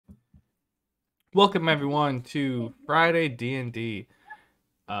Welcome everyone to Friday D&D.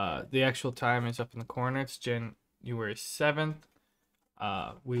 The actual time is up in the corner. It's January 7th.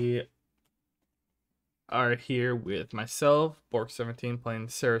 We are here with myself, Bork17 playing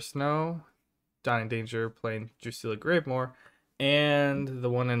Sarah Snow, Donnie Danger playing Drusilla Gravemore, and the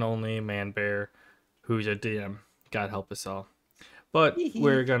one and only Man Bear, who's a DM. God help us all. But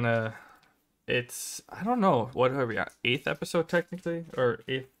we're gonna I don't know, what are we at? 8th episode technically? Or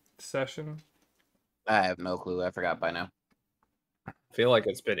 8th session? I have no clue. I forgot by now. I feel like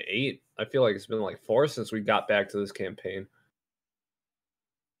it's been 8. I feel like it's been like 4 since we got back to this campaign.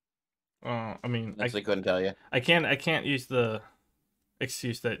 I mean, Honestly, couldn't tell you. I can't use the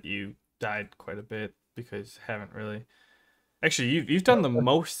excuse that you died quite a bit because haven't really. Actually, you've done the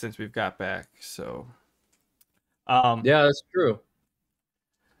most since we've got back. So, Yeah, that's true.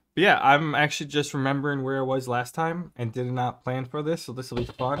 but yeah, I'm actually just remembering where I was last time and did not plan for this, so this will be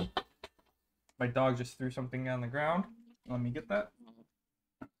fun. My dog just threw something on the ground. Let me get that.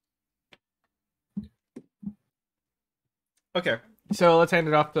 Okay, so let's hand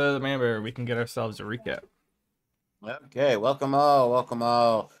it off to the man bear. We can get ourselves a recap. Okay, welcome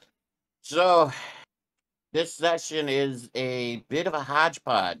all. So, this session is a bit of a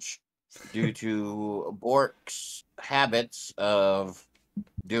hodgepodge due to Bork's habits of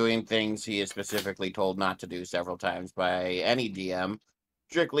doing things he is specifically told not to do several times by any DM,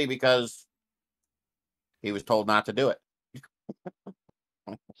 strictly because he was told not to do it.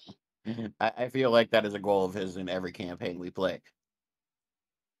 I feel like that is a goal of his in every campaign we play.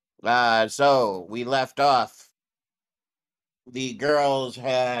 So we left off. The girls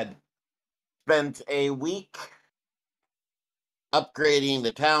had spent a week upgrading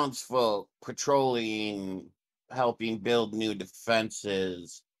the townsfolk, patrolling, helping build new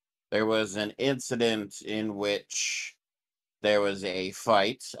defenses. There was an incident in which there was a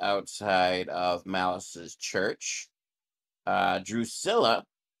fight outside of Malice's church. Drusilla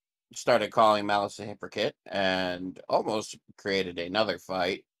started calling Malice a hypocrite and almost created another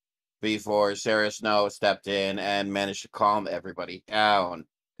fight before Sarah Snow stepped in and managed to calm everybody down.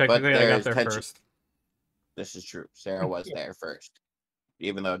 But Technically, I got there's there tension. first. This is true. Sarah was there first,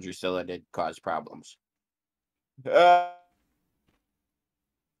 even though Drusilla did cause problems. Hang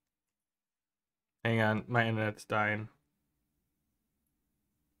on, my internet's dying.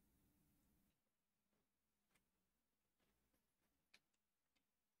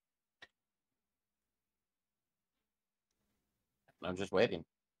 I'm just waiting.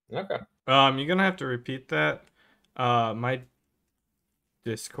 Okay. You're gonna have to repeat that. My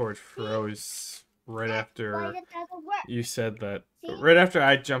Discord froze right after you said that. Right after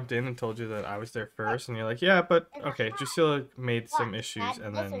I jumped in and told you that I was there first, and you're like, "Yeah, but okay." Drusilla made some issues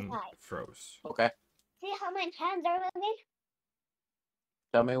and then froze. Okay. See how my hands are moving?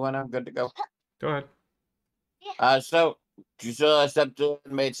 Tell me when I'm good to go. Go ahead. So Drusilla stepped in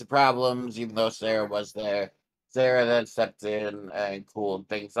and made some problems, even though Sarah was there. Sarah then stepped in and cooled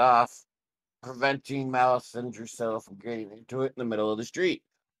things off, preventing Malice and Drusilla from getting into it in the middle of the street.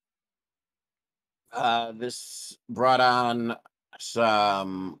 This brought on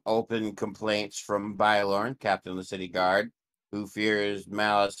some open complaints from Bylorn, captain of the city guard, who fears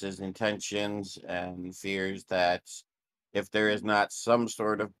Malice's intentions and fears that if there is not some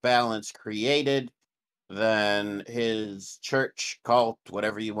sort of balance created, then his church, cult,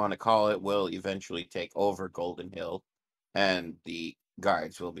 whatever you want to call it, will eventually take over Golden Hill, and the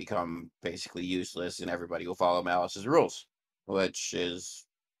guards will become basically useless, and everybody will follow Malice's rules, which is,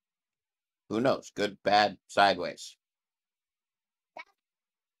 who knows, good, bad, sideways.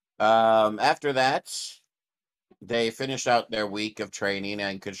 After that, they finished out their week of training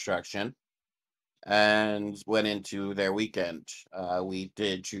and construction and went into their weekend. We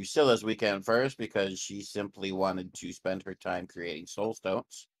did Drusilla's weekend first because she simply wanted to spend her time creating soul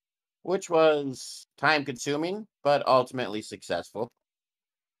stones, which was time consuming, but ultimately successful.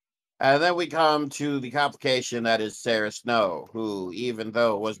 And then we come to the complication that is Sarah Snow, who, even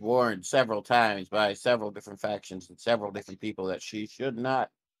though was warned several times by several different factions and several different people that she should not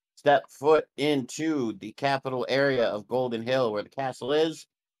step foot into the capital area of Golden Hill where the castle is,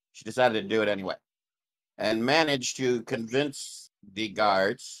 she decided to do it anyway and managed to convince the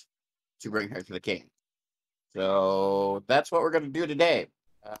guards to bring her to the king. So that's what we're going to do today.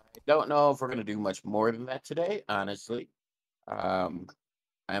 I don't know if we're going to do much more than that today, honestly. I'm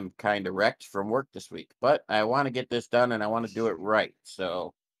kind of wrecked from work this week, but I want to get this done and I want to do it right.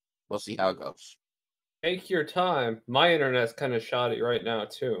 So we'll see how it goes. Take your time. My internet's kind of shoddy right now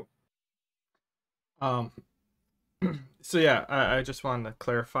too. So yeah, I just wanted to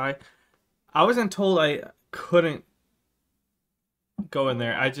clarify. I wasn't told I couldn't go in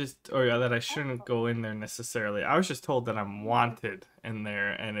there. Or yeah, that I shouldn't go in there necessarily. I was just told that I'm wanted in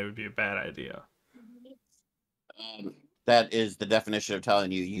there, and it would be a bad idea. That is the definition of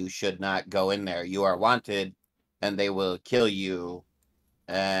telling you you should not go in there. You are wanted, and they will kill you,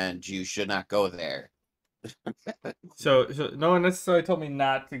 and you should not go there. So no one necessarily told me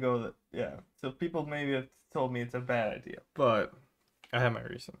not to go. Yeah. So people maybe have told me it's a bad idea, but I have my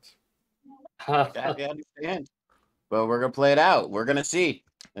reasons. I understand. But we're gonna play it out. We're gonna see.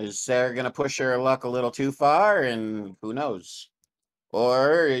 Is Sarah gonna push her luck a little too far, and who knows?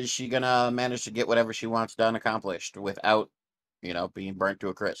 Or is she gonna manage to get whatever she wants done accomplished without, being burnt to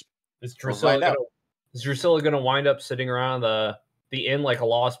a crisp? Is We'll Drusilla find gonna out. is Drusilla gonna wind up sitting around the inn like a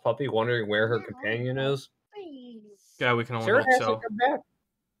lost puppy, wondering where her companion is? Yeah, we can only Sarah hope hasn't so. come back.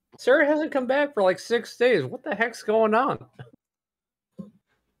 Sarah hasn't come back for like 6 days. What the heck's going on?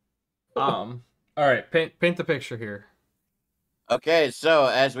 All right, paint the picture here. Okay, so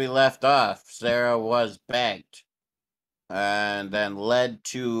as we left off, Sarah was bagged and then led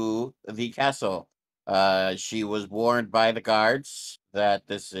to the castle. She was warned by the guards that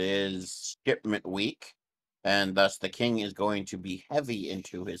this is shipment week, and thus the king is going to be heavy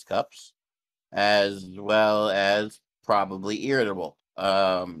into his cups, as well as probably irritable.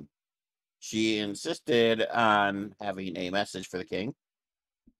 She insisted on having a message for the king,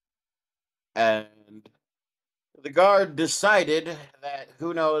 and the guard decided that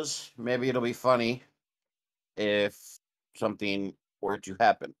who knows, maybe it'll be funny if something were to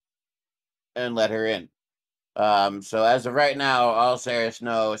happen, and let her in. So as of right now, all Sarah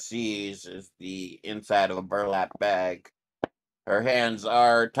Snow sees is the inside of a burlap bag. Her hands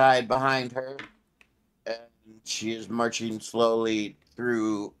are tied behind her, and she is marching slowly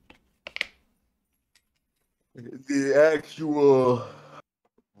through the actual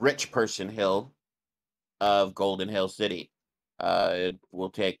rich person hill of Golden Hill City. It will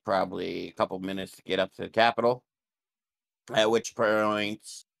take probably a couple minutes to get up to the capital, at which point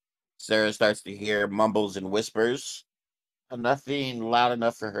Sarah starts to hear mumbles and whispers. Nothing loud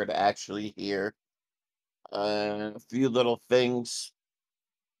enough for her to actually hear. A few little things.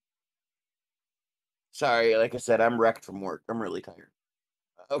 Sorry, like I said, I'm wrecked from work. I'm really tired.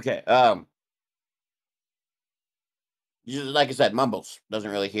 Okay. Like I said, mumbles.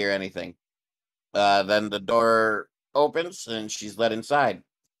 Doesn't really hear anything. Then the door opens and she's let inside.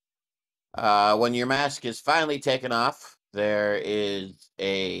 When your mask is finally taken off, there is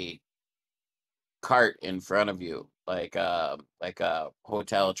a cart in front of you, like a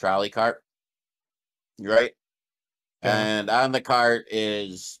hotel trolley cart, right? Okay. And on the cart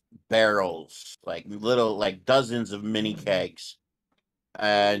is barrels, like little, like dozens of mini kegs.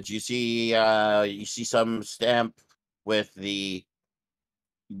 And you see some stamp with the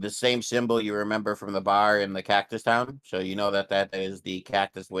same symbol you remember from the bar in the Cactus Town, so you know that that is the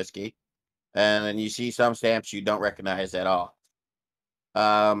Cactus whiskey. And then you see some stamps you don't recognize at all.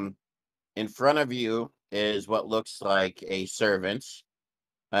 Um, in front of you is what looks like a servant,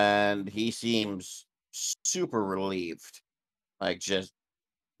 and he seems super relieved, like just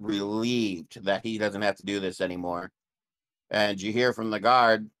relieved that he doesn't have to do this anymore. And you hear from the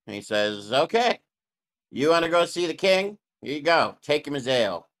guard, and he says, "Okay, you want to go see the king? Here you go. Take him his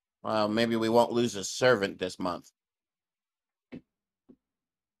ale. Well, maybe we won't lose a servant this month."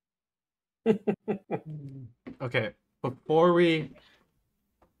 Okay, before we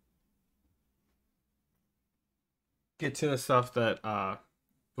get to the stuff that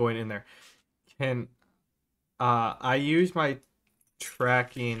going in there, can I use my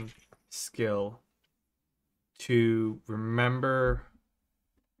tracking skill to remember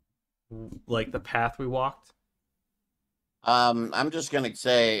like the path we walked? I'm just gonna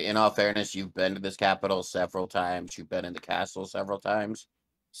say, in all fairness, you've been to this capital several times. You've been in the castle several times,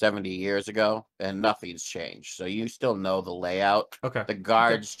 70 years ago, and nothing's changed. So you still know the layout. Okay. The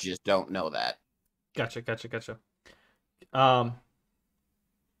guards just don't know that. Gotcha. Um,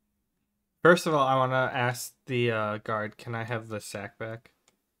 First of all, I want to ask the guard, can I have the sack back?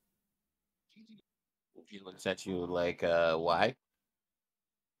 He looks at you like, why?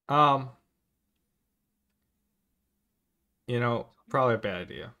 Um, probably a bad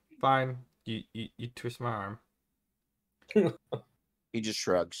idea. Fine. You twist my arm. He just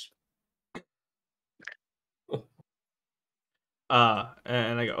shrugs.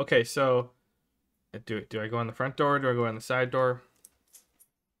 And I go, okay, so do I go in the front door? Do I go in the side door?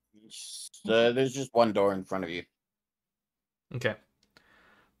 There's just one door in front of you. Okay.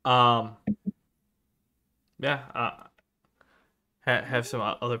 Yeah. Have some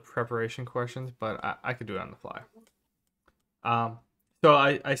other preparation questions, but I could do it on the fly. So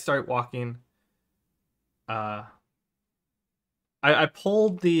I start walking. I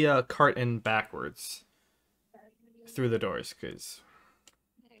pulled the cart in backwards through the doors because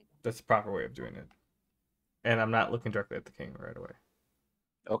that's the proper way of doing it. And I'm not looking directly at the king right away.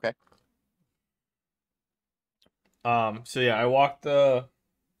 Okay. So yeah, I walked the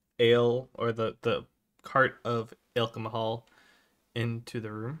ale or the cart of alcohol into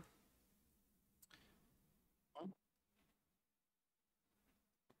the room.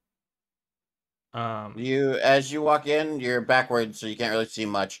 As you walk in, you're backwards, so you can't really see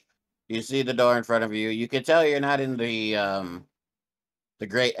much. You see the door in front of you. You can tell you're not in the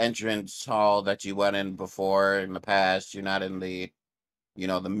great entrance hall that you went in before in the past. You're not in the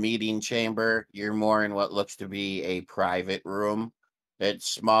the meeting chamber. You're more in what looks to be a private room.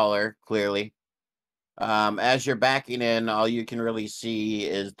 It's smaller, clearly. As you're backing in, all you can really see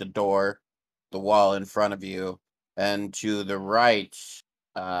is the door, the wall in front of you, and to the right,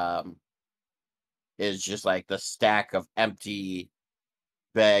 um, is just like the stack of empty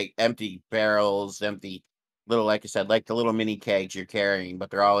barrels, empty little, like I said, like the little mini kegs you're carrying, but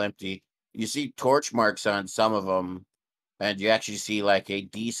they're all empty. You see torch marks on some of them, and you actually see like a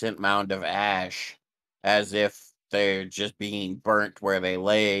decent mound of ash, as if they're just being burnt where they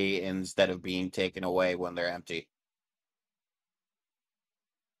lay instead of being taken away when they're empty.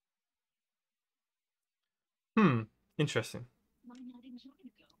 Interesting.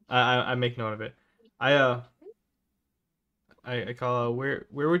 I make note of it. I call where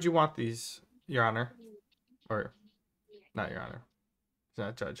would you want these, Your Honor? Or not Your Honor. It's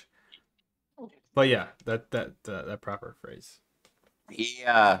not judge. But yeah, that proper phrase. He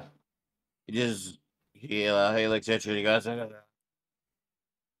just he looks at you and he goes,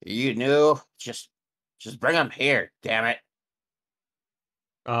 "You knew? Just bring them here, damn it."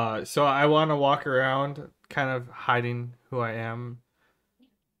 So I want to walk around, kind of hiding who I am.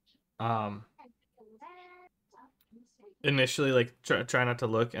 Initially, like try not to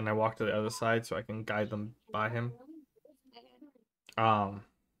look, and I walk to the other side so I can guide them by him.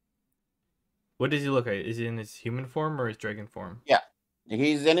 What does he look like? Is he in his human form or his dragon form? Yeah,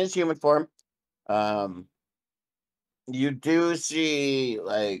 he's in his human form. Um, you do see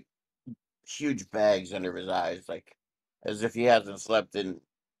like huge bags under his eyes, like as if he hasn't slept in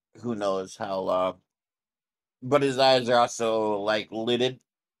who knows how long. But his eyes are also like lidded,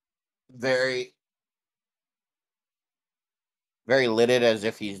 very, very lidded, as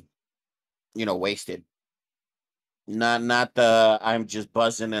if he's wasted. Not the I'm just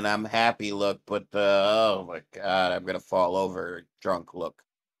buzzing and I'm happy look, but the oh my god, I'm gonna fall over drunk look.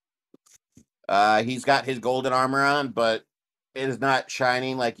 He's got his golden armor on, but it is not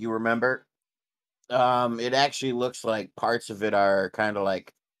shining like you remember. It actually looks like parts of it are kind of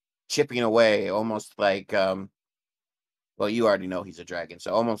like chipping away, almost like well, you already know he's a dragon,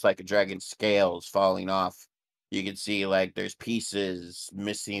 so almost like a dragon's scales falling off. You can see like there's pieces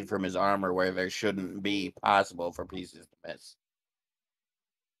missing from his armor where there shouldn't be possible for pieces to miss.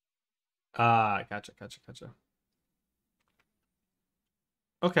 Gotcha.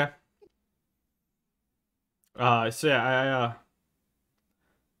 Okay. So yeah,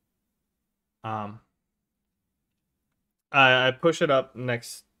 um, I push it up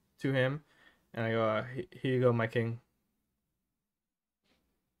next to him, and I go, "Here you go, my king,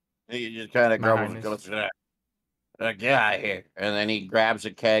 He just kind of my grumbles and highness." goes, get out of here. And then he grabs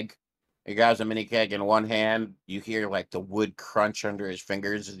a keg. He grabs a mini keg in one hand. You hear like the wood crunch under his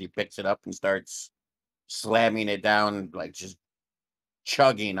fingers as he picks it up and starts slamming it down, like just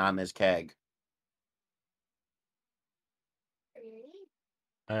chugging on this keg.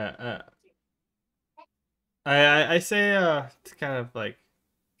 Uh, uh, I say to kind of like,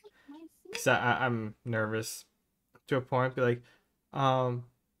 cause I'm nervous to a point, be like, um,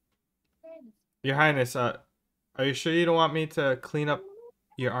 Your Highness, are you sure you don't want me to clean up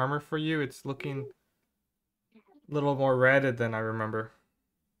your armor for you? It's looking a little more ratted than I remember.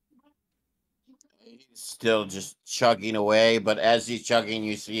 He's still just chugging away, but as he's chugging,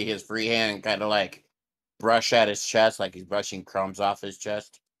 you see his free hand kind of like brush at his chest, like he's brushing crumbs off his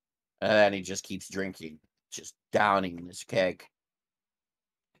chest. And then he just keeps drinking, just downing this keg.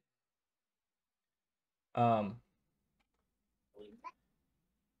 Um,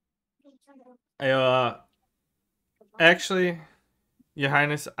 I actually, Your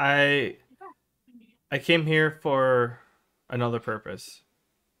Highness, I came here for another purpose.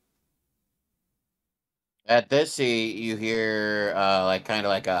 At this, you hear like kind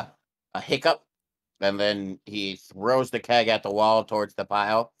of like a hiccup, and then he throws the keg at the wall towards the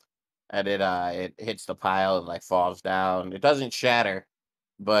pile, and it hits the pile and like falls down. It doesn't shatter,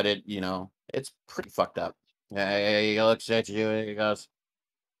 but it's pretty fucked up. He looks at you and he goes,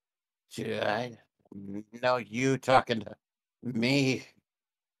 "Gee, I know you talking to Me,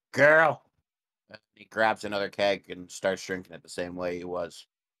 girl. He grabs another keg and starts drinking it the same way he was.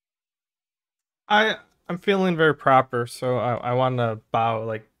 I'm feeling very proper, so I want to bow,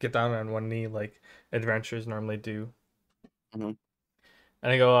 like get down on one knee, like adventurers normally do. Mhm.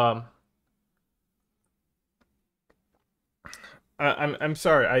 And I go, I'm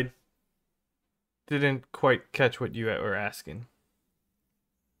sorry, I didn't quite catch what you were asking.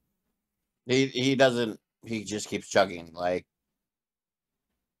 He doesn't. He just keeps chugging. Like,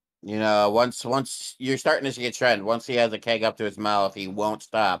 once you're starting to see a trend. Once he has a keg up to his mouth, he won't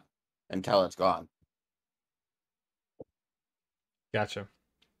stop until it's gone. Gotcha.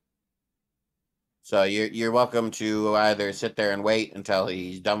 So you're welcome to either sit there and wait until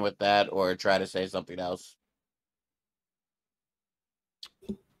he's done with that, or try to say something else.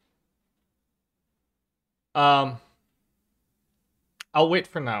 Um, I'll wait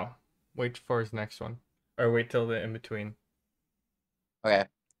for now. Wait for his next one, or wait till the in between. Okay.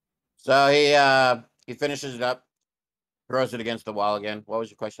 So he finishes it up, throws it against the wall again. What was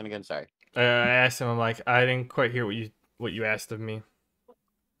your question again? Sorry. I asked him, I'm like, I didn't quite hear what you asked of me.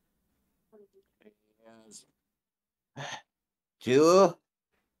 Yes. Do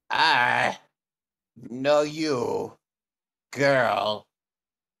I know you, girl,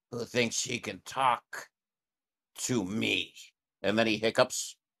 who thinks she can talk to me? And then he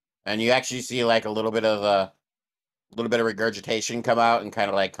hiccups, and you actually see like a little bit of regurgitation come out and kind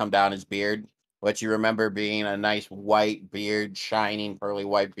of like come down his beard. What you remember being a nice white beard, shining pearly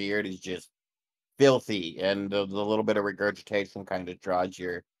white beard, is just filthy, and the little bit of regurgitation kind of draws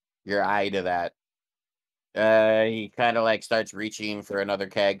your eye to that. He kind of like starts reaching for another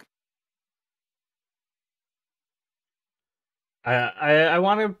keg. I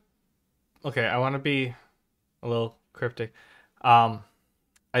want to. Okay, I want to be a little cryptic. I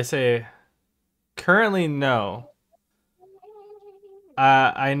say currently no.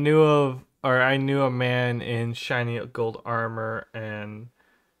 I knew a man in shiny gold armor and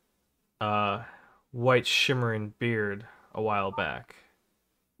uh white shimmering beard a while back.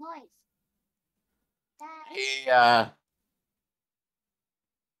 Boys. Dad. He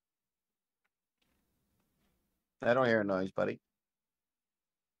I don't hear a noise, buddy.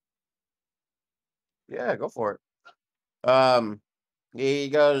 Yeah, go for it. He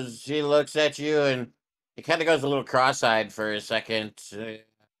looks at you, and he kind of goes a little cross-eyed for a second.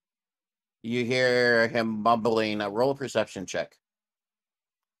 You hear him mumbling. A roll perception check.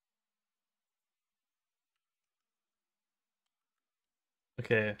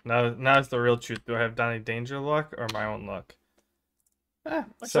 Okay, now's the real truth. Do I have Donnie Danger luck or my own luck?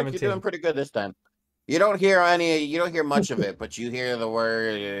 Looks like you're 17. doing pretty good this time. You don't hear much of it, but you hear the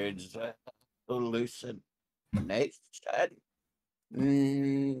words hallucination.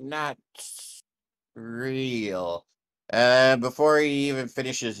 Not real. Before he even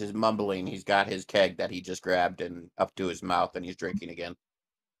finishes his mumbling, he's got his keg that he just grabbed and up to his mouth, and he's drinking again.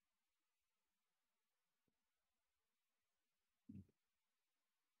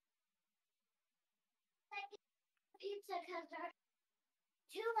 Pizza because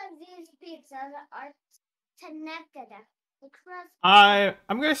two of these pizzas are connected. The crust.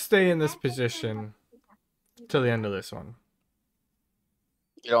 I'm gonna stay in this position till the end of this one.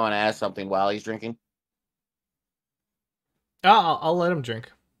 You don't want to ask something while he's drinking? I'll let him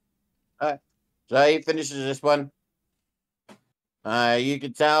drink. Alright. So he finishes this one. You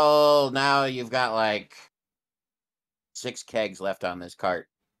can tell now you've got like 6 kegs left on this cart.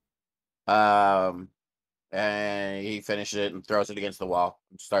 And he finishes it and throws it against the wall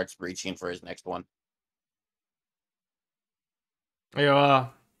and starts reaching for his next one. I go,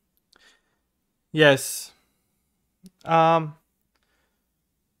 yes.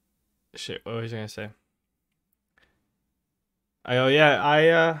 Shit, what was I gonna say? I go,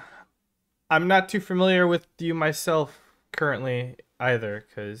 yeah, I'm not too familiar with you myself currently either,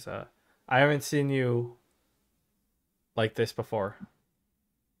 because I haven't seen you like this before.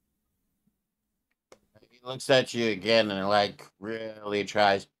 He looks at you again and like really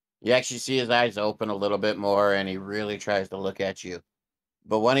tries. You actually see his eyes open a little bit more, and he really tries to look at you.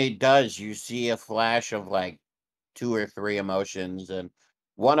 But when he does, you see a flash of like 2 or 3 emotions, and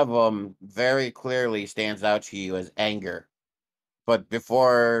one of them very clearly stands out to you as anger. But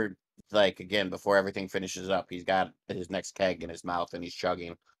before everything finishes up, he's got his next keg in his mouth and he's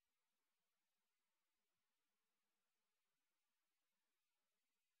chugging.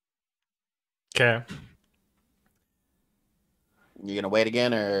 Okay. You gonna wait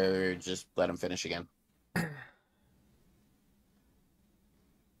again, or just let him finish again?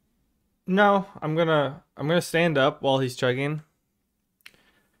 No, I'm gonna stand up while he's chugging,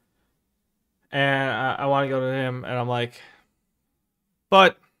 and I want to go to him, and I'm like,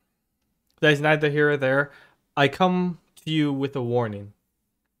 But that is neither here or there. I come to you with a warning.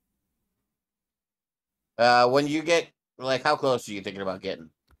 When you get like, how close are you thinking about getting?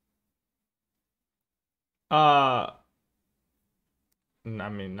 I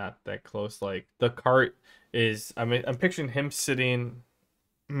mean, not that close. Like the cart is. I mean, I'm picturing him sitting,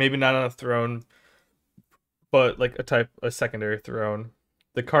 maybe not on a throne, but like a secondary throne.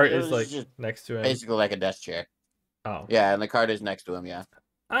 The cart It is was like just next to him. basically like a desk chair. Oh, Yeah, and the cart is next to him. Yeah.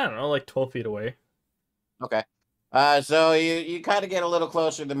 I don't know, like 12 feet away. Okay. So you kind of get a little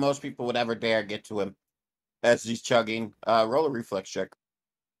closer than most people would ever dare get to him as he's chugging. Roll a reflex check.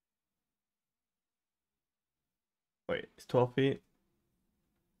 Wait, it's 12 feet.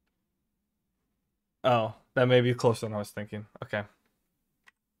 Oh, that may be closer than I was thinking. Okay,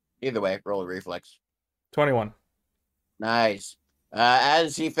 Either way, roll a reflex. 21. Nice.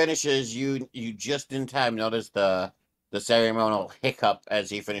 As he finishes, you just in time notice the ceremonial hiccup as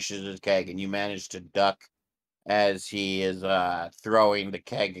he finishes his keg, and you manage to duck as he is throwing the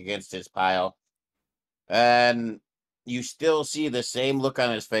keg against his pile. And you still see the same look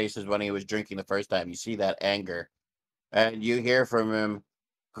on his face as when he was drinking the first time. You see that anger. And you hear from him,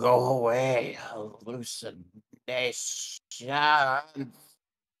 "Go away, hallucination.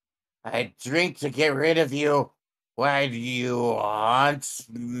 I drink to get rid of you. Why do you haunt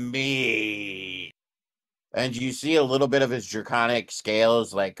me?" And you see a little bit of his draconic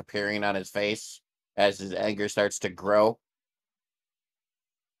scales like appearing on his face as his anger starts to grow.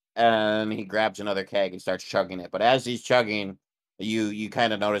 And he grabs another keg and starts chugging it. But as he's chugging, you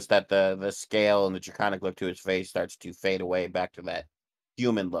kind of notice that the scale and the draconic look to his face starts to fade away back to that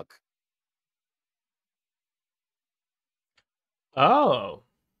human look. Oh.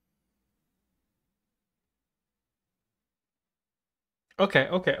 Okay.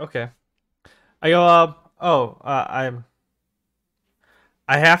 I go,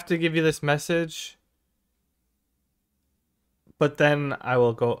 I have to give you this message, but then I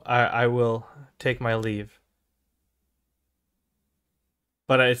will take my leave.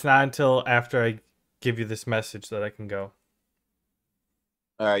 But it's not until after I give you this message that I can go.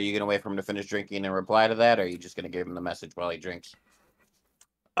 Are you gonna wait for him to finish drinking and reply to that, or are you just gonna give him the message while he drinks?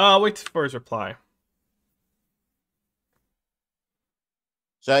 Wait for his reply.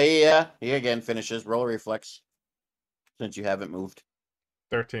 So he again finishes. Roll a reflex since you haven't moved.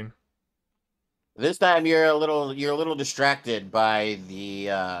 13. This time you're a little distracted by the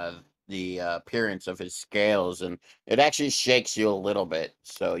appearance of his scales, and it actually shakes you a little bit.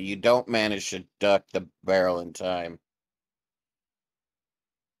 So you don't manage to duck the barrel in time.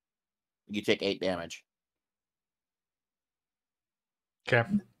 You take 8 damage. Okay.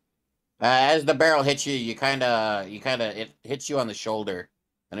 As the barrel hits you, it hits you on the shoulder,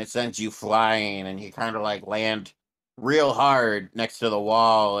 and it sends you flying, and you kind of like land real hard next to the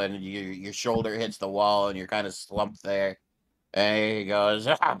wall, and your shoulder hits the wall, and you're kind of slumped there. And he goes,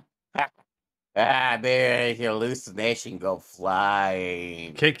 man, hallucination go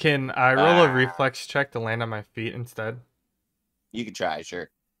flying. Okay, can I roll a reflex check to land on my feet instead? You can try, sure.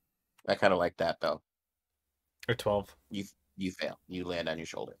 I kind of like that though. Or 12. You fail. You land on your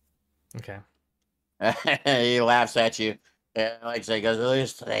shoulder. Okay. He laughs at you. And like he goes,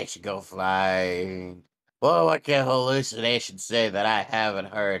 hallucination go flying. Well, what can hallucination say that I haven't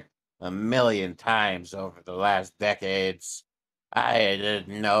heard a million times over the last decades? I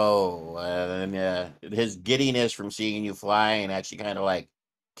didn't know. And his giddiness from seeing you flying actually kind of like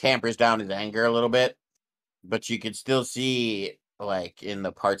tampers down his anger a little bit. But you can still see, like, in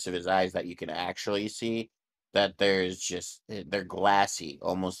the parts of his eyes that you can actually see, that they're glassy,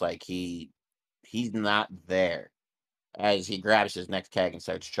 almost like he's not there as he grabs his next keg and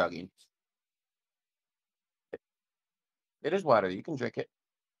starts chugging. It is water. You can drink it.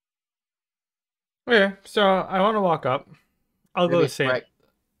 Okay, so I want to walk up. I'll go Maybe the it's same. Sprite.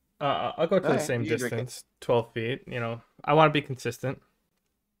 I'll go to the Alright, same you drink it. distance, 12 feet. You know, I want to be consistent.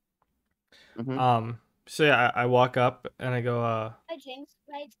 Mhm. So yeah, I walk up and I go, I drink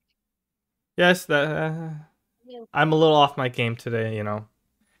Sprite. yes, that Milk. I'm a little off my game today. You know,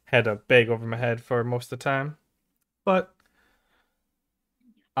 had a bag over my head for most of the time, but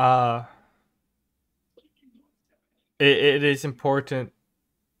uh, it is important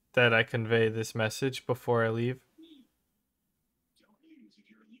that I convey this message before I leave.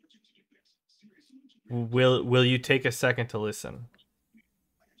 Will you take a second to listen?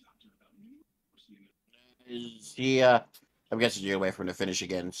 Is he, I'm guessing you're away from the finish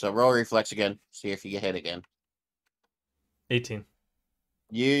again. So roll reflex again. See if you get hit again. 18.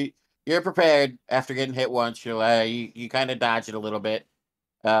 You're prepared after getting hit once. You kind of dodge it a little bit.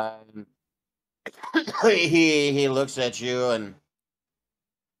 Um, he looks at you and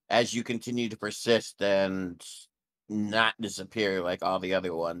as you continue to persist and not disappear like all the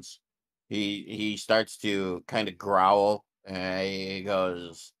other ones, he starts to kind of growl, and he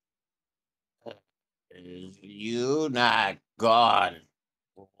goes, "Is you not gone?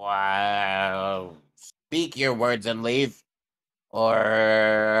 Wow! Speak your words and leave, or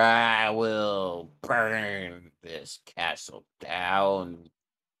I will burn this castle down.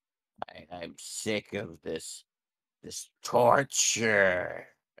 I'm sick of this torture."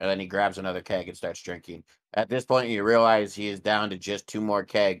 And then he grabs another keg and starts drinking. At this point, you realize he is down to just 2 more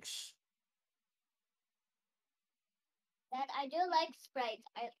kegs. That I do like Sprite.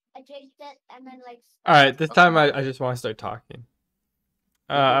 I drink that and then like. All right, this time I just want to start talking.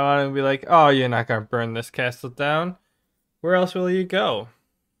 I want to be like, oh, you're not gonna burn this castle down. Where else will you go?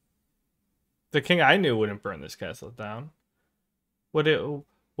 The king I knew wouldn't burn this castle down. Would it?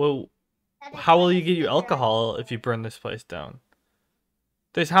 Well, how will you get you alcohol if you burn this place down?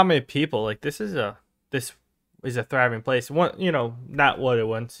 There's how many people? Like this is a thriving place. One, not what it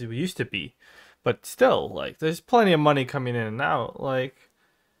once used to be, but still, like there's plenty of money coming in and out. Like,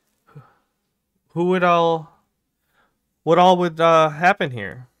 who would all? What all would happen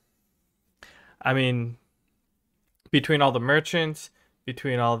here? I mean, between all the merchants,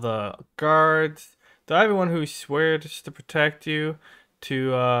 between all the guards, everyone who swears to protect you,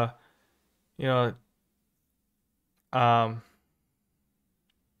 to you know, um,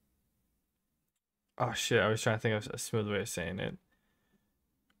 oh shit, I was trying to think of a smooth way of saying it.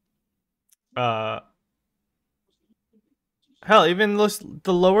 Hell, even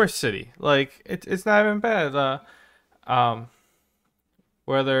the lower city, like it's not even bad. Um,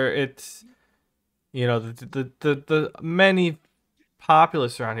 whether it's the many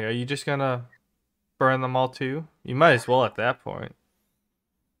populace around here, are you just gonna burn them all too? You might as well at that point.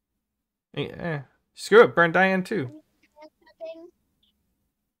 Screw it, burn Diane too.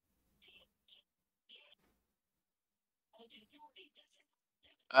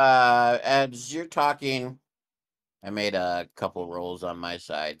 As you're talking, I made a couple rolls on my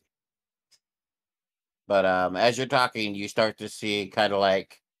side. But as you're talking, you start to see kind of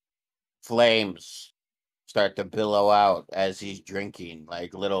like flames start to billow out as he's drinking,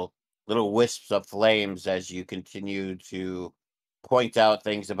 like little wisps of flames as you continue to point out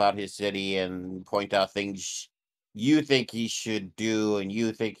things about his city and point out things you think he should do and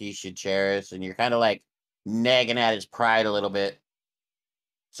you think he should cherish, and you're kind of like nagging at his pride a little bit.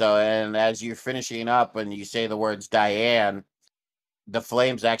 So, and as you're finishing up and you say the words Diane, the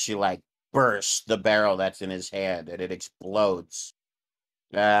flames actually like burst the barrel that's in his hand and it explodes.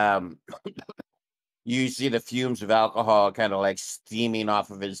 Um, you see the fumes of alcohol kind of like steaming off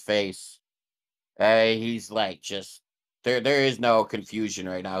of his face. He's like just there is no confusion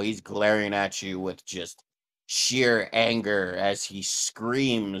right now. He's glaring at you with just sheer anger as he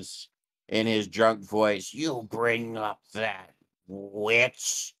screams in his drunk voice, "You bring up that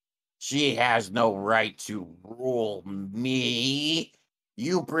witch. She has no right to rule me.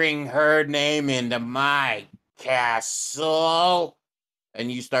 You bring her name into my castle."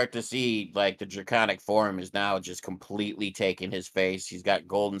 And you start to see like the draconic form is now just completely taking his face. He's got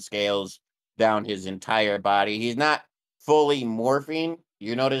golden scales down his entire body. He's not fully morphing.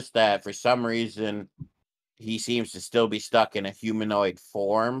 You notice that for some reason he seems to still be stuck in a humanoid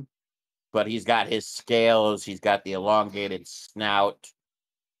form, but he's got his scales, he's got the elongated snout,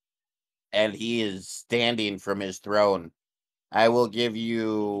 and he is standing from his throne. I will give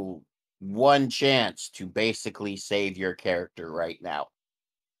you one chance to basically save your character right now.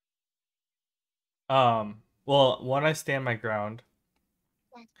 Well, one, I stand my ground.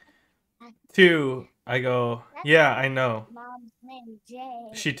 Two, I go, yeah, I know. Mom's name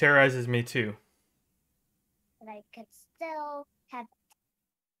Jay. She terrorizes me too. But I could still have.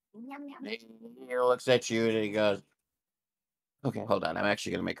 Yum, yum. He looks at you and he goes, "Okay, hold on. I'm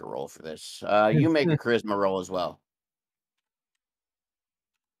actually going to make a roll for this. You make a charisma roll as well."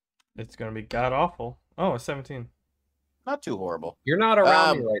 It's gonna be god awful. Oh, a 17. Not too horrible. You're not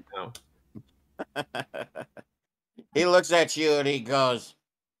around me right now. He looks at you and he goes,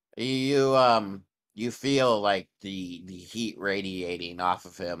 you feel like the heat radiating off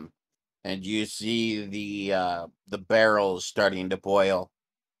of him, and you see the barrels starting to boil.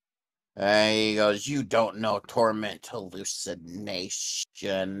 And he goes, "You don't know torment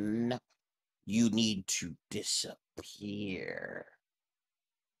hallucination. You need to disappear."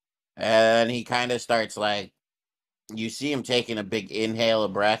 And he kind of starts like, you see him taking a big inhale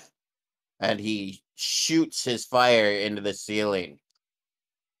of breath, and he shoots his fire into the ceiling.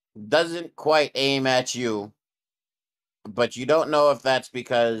 Doesn't quite aim at you, but you don't know if that's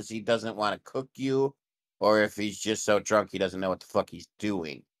because he doesn't want to cook you or if he's just so drunk he doesn't know what the fuck he's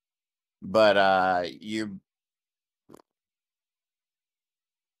doing. But you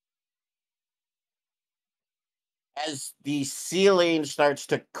as the ceiling starts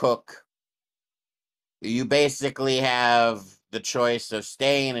to cook, you basically have the choice of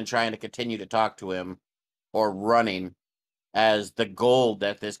staying and trying to continue to talk to him or running as the gold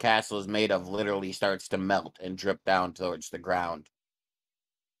that this castle is made of literally starts to melt and drip down towards the ground.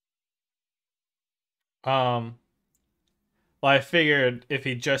 Well, I figured if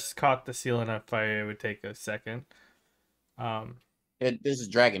he just caught the ceiling on fire, it would take a second. Um, This is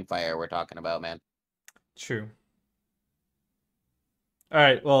Dragonfire we're talking about, man. True. All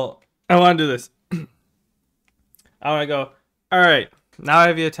right. Well, I want to do this. I want to go. All right. Now I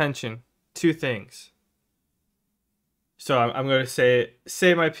have your attention. Two things. So I'm going to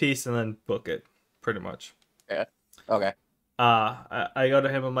say my piece and then book it, pretty much. Yeah. Okay. I go to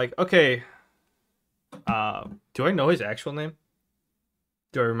him. I'm like, okay. Do I know his actual name?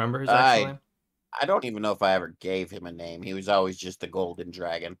 Do I remember his actual name? I don't even know if I ever gave him a name. He was always just the golden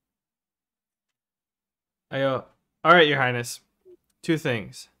dragon. I go, all right, Your Highness. Two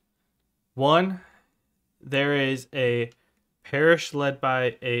things. One, there is a parish led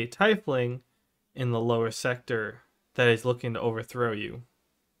by a tiefling in the lower sector that is looking to overthrow you.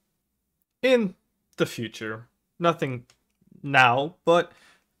 In the future. Nothing now, but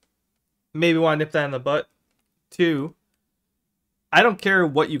maybe want to nip that in the butt. Two, I don't care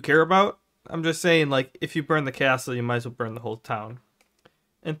what you care about. I'm just saying, like, if you burn the castle, you might as well burn the whole town.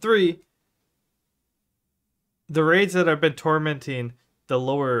 And three, the raids that have been tormenting the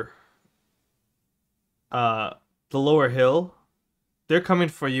lower hill, they're coming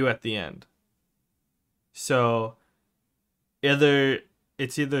for you at the end. So either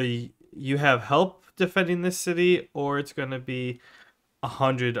you have help defending this city, or it's gonna be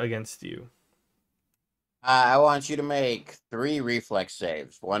 100 against you. I want you to make 3 reflex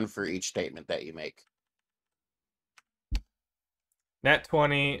saves, one for each statement that you make. Nat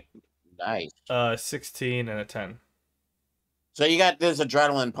 20, Nice. 16, and a 10. So you got this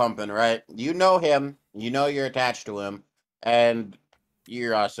adrenaline pumping, right? You know him, you know you're attached to him, and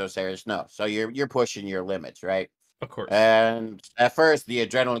you're also serious. No, so you're pushing your limits, right? Of course. And at first, the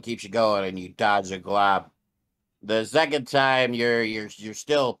adrenaline keeps you going, and you dodge a glob. The second time, you're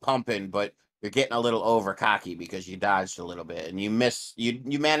still pumping, but you're getting a little over cocky because you dodged a little bit, and you miss.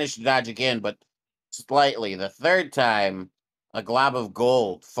 You managed to dodge again, but slightly. The third time, a glob of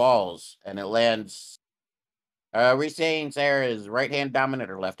gold falls, and it lands. Are we saying Sarah is right hand dominant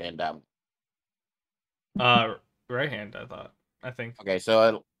or left hand dominant? Right hand, I think. Okay,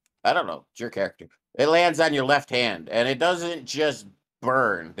 so I don't know. It's your character. It lands on your left hand, and it doesn't just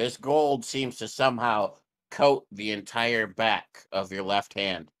burn. This gold seems to somehow coat the entire back of your left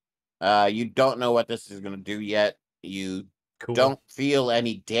hand. You don't know what this is going to do yet. You Cool. don't feel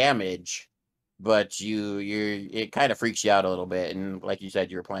any damage, but it kind of freaks you out a little bit. And like you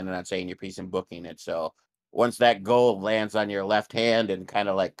said, you were planning on saying your piece and booking it. So once that gold lands on your left hand and kind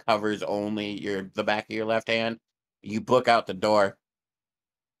of like covers only the back of your left hand, you book out the door.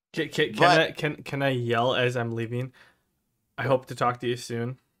 Can I yell as I'm leaving? I hope to talk to you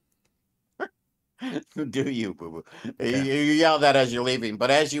soon. Do you, boo boo? Okay. You yell that as you're leaving, but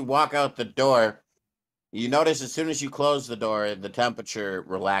as you walk out the door, you notice as soon as you close the door, the temperature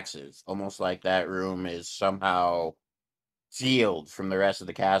relaxes, almost like that room is somehow sealed from the rest of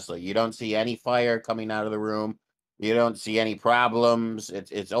the castle. You don't see any fire coming out of the room. You don't see any problems.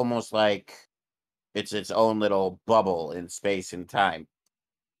 It's almost like it's its own little bubble in space and time.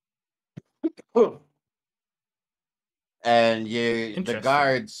 And the Interesting.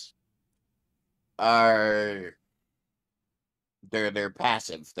 guards are they're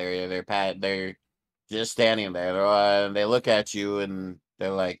passive. They're just standing there. They look at you and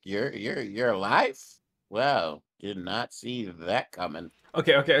they're like, "You're alive? Well, did not see that coming."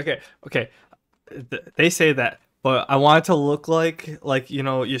 Okay. They say that, but I want it to look like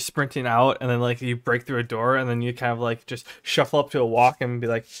you're sprinting out and then like you break through a door and then you kind of like just shuffle up to a walk and be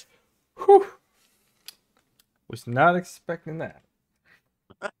like, "Whew, was not expecting that."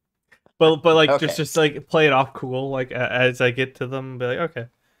 But like Okay. just like play it off cool like as I get to them, be like, okay.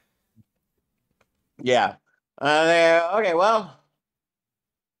 Yeah. Okay. Well,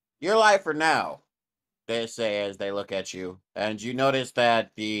 you're alive for now, they say as they look at you, and you notice that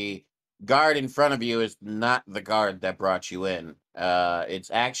the guard in front of you is not the guard that brought you in.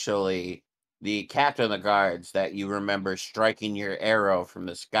 It's actually the captain of the guards that you remember striking your arrow from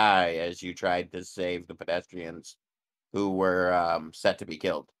the sky as you tried to save the pedestrians who were set to be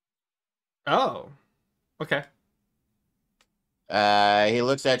killed. Oh, okay. He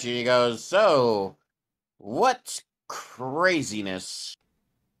looks at you and he goes, "So, what craziness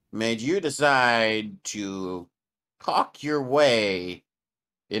made you decide to talk your way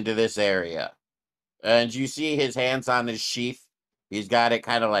into this area. And you see his hands on his sheath. He's got it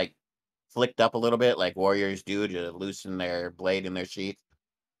kind of like flicked up a little bit, like warriors do to loosen their blade in their sheath.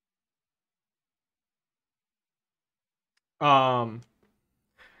 Um,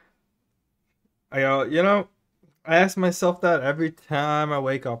 I go, I ask myself that every time I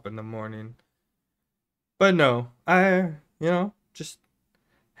wake up in the morning. But no, just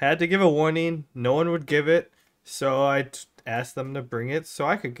had to give a warning. No one would give it, so I asked them to bring it so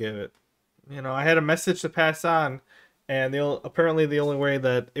I could give it. I had a message to pass on, and apparently the only way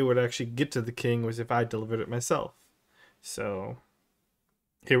that it would actually get to the king was if I delivered it myself. So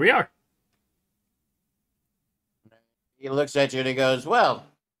here we are. He looks at you and he goes, well,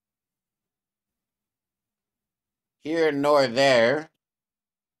 here nor there.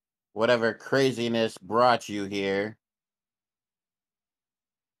 Whatever craziness brought you here.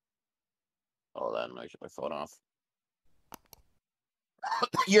 Hold on, let me shut my phone off.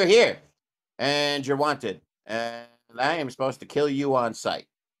 You're here, and you're wanted, and I am supposed to kill you on sight.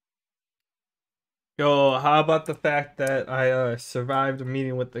 Yo, how about the fact that I survived a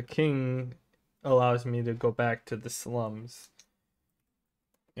meeting with the king allows me to go back to the slums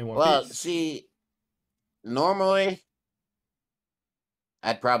in one Well, piece? see, normally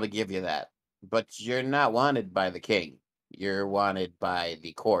I'd probably give you that, but you're not wanted by the king. You're wanted by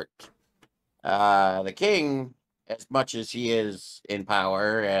the court. The king, as much as he is in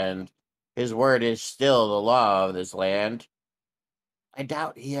power and his word is still the law of this land, I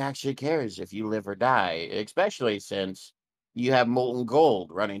doubt he actually cares if you live or die, especially since you have molten gold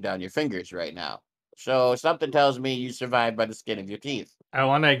running down your fingers right now. So something tells me you survived by the skin of your teeth. I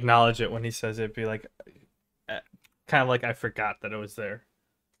want to acknowledge it when he says it, be like, kind of like I forgot that it was there.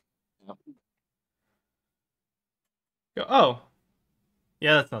 Yep. Go, oh,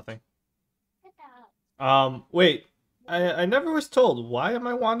 yeah, that's nothing. Wait, I never was told. Why am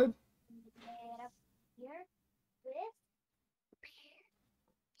I wanted?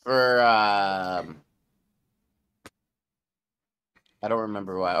 For I don't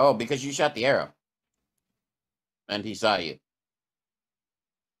remember why. Oh, because you shot the arrow. And he saw you.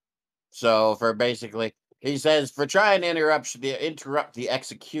 So for basically, he says for trying to interrupt the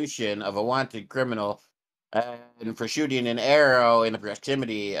execution of a wanted criminal, and for shooting an arrow in the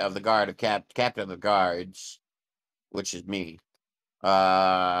proximity of the guard of captain of the guards, which is me.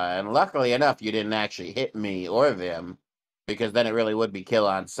 And luckily enough, you didn't actually hit me or them, because then it really would be kill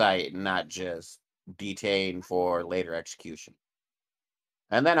on sight and not just detain for later execution.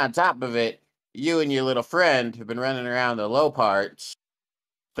 And then on top of it, you and your little friend have been running around the low parts,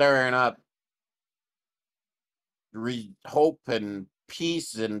 stirring up hope and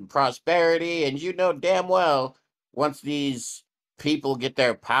peace and prosperity. And you know damn well once these people get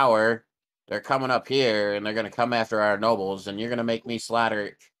their power, they're coming up here and they're going to come after our nobles, and you're going to make me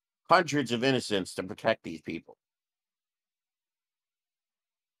slaughter hundreds of innocents to protect these people.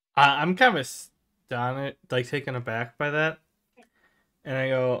 I'm kind of astonished, like taken aback by that. And I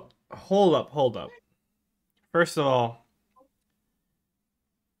go, hold up. First of all,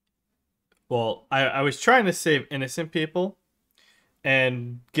 well, I was trying to save innocent people,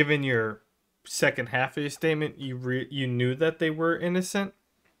 and given your second half of your statement, you knew that they were innocent.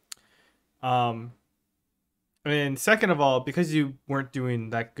 And second of all, because you weren't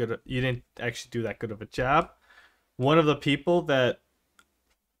doing that good, you didn't actually do that good of a job. One of the people that,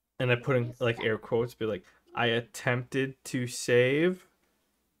 and I put in like air quotes, be like, I attempted to save,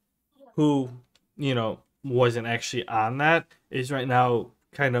 who, wasn't actually on that, is right now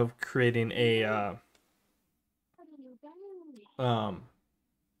kind of creating a,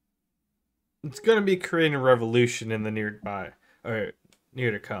 it's going to be creating a revolution in the nearby, or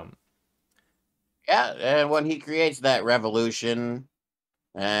near to come. Yeah, and when he creates that revolution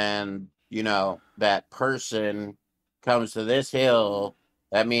and, that person comes to this hill,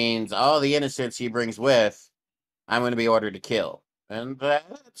 that means all the innocents he brings with, I'm going to be ordered to kill. And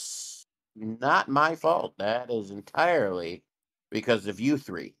that's not my fault. That is entirely because of you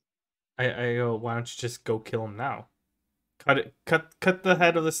three. I go, why don't you just go kill him now? Cut the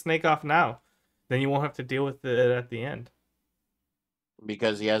head of the snake off now. Then you won't have to deal with it at the end.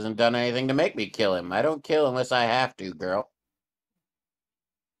 Because he hasn't done anything to make me kill him. I don't kill unless I have to, girl.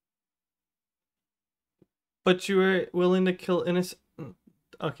 But you were willing to kill innocent.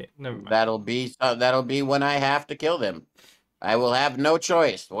 Okay, never mind. That'll be when I have to kill them. I will have no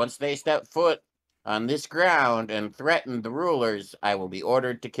choice. Once they step foot on this ground and threaten the rulers, I will be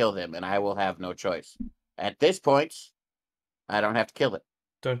ordered to kill them, and I will have no choice. At this point, I don't have to kill it.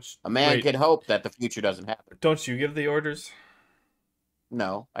 A man can hope that the future doesn't happen. Don't you give the orders?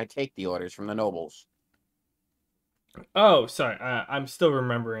 No, I take the orders from the nobles. Oh, sorry. I'm still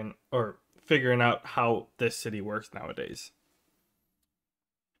remembering or figuring out how this city works nowadays.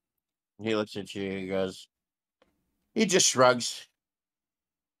 He looks at you. He just shrugs.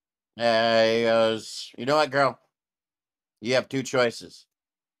 He goes, you know what, girl? You have two choices.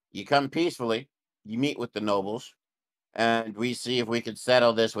 You come peacefully, you meet with the nobles, and we see if we can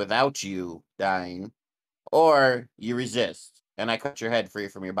settle this without you dying, or you resist, and I cut your head free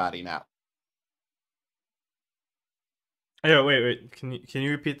from your body now. Yeah, wait. Can you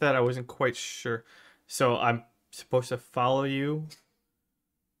repeat that? I wasn't quite sure. So I'm supposed to follow you,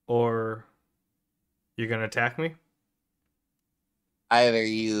 or you're gonna attack me? Either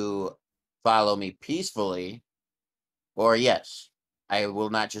you follow me peacefully, or yes, I will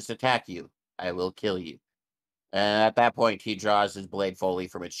not just attack you, I will kill you. And at that point, he draws his blade fully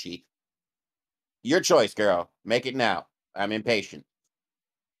from its sheath. Your choice, girl. Make it now. I'm impatient.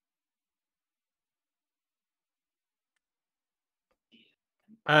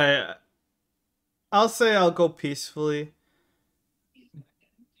 I I'll say I'll go peacefully,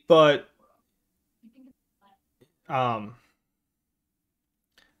 but um,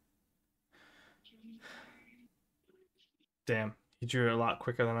 damn, he drew a lot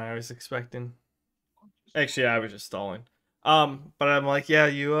quicker than I was expecting. Actually, I was just stalling. But I'm like, yeah,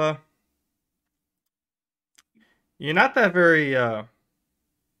 you're not that very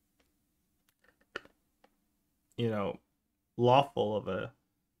you know, lawful of a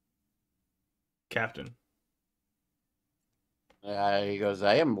captain. He goes,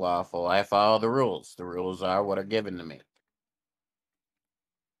 I am lawful. I follow the rules. The rules are what are given to me.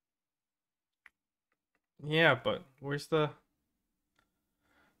 Yeah, but where's the?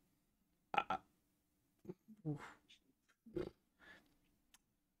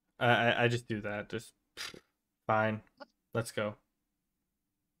 I, I just do that. Just fine. Let's go.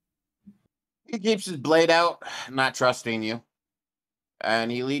 He keeps his blade out, not trusting you.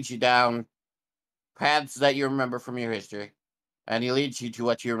 And he leads you down paths that you remember from your history. And he leads you to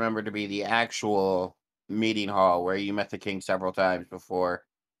what you remember to be the actual meeting hall where you met the king several times before,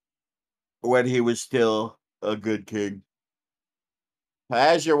 when he was still a good king.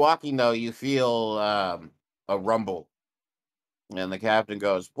 As you're walking, though, you feel a rumble. And the captain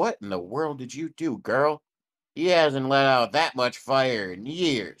goes, what in the world did you do, girl? He hasn't let out that much fire in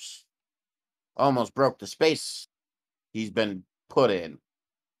years. Almost broke the space he's been put in.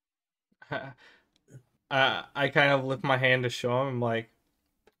 I kind of lift my hand to show him. I'm like,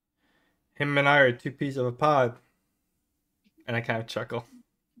 him and I are two pieces of a pod, and I kind of chuckle.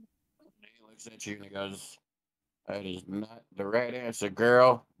 He looks at you and he goes, that is not the right answer,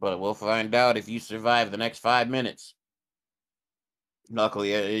 girl, but we'll find out if you survive the next 5 minutes.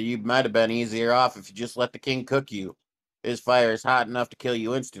 Luckily, you might have been easier off if you just let the king cook you. His fire is hot enough to kill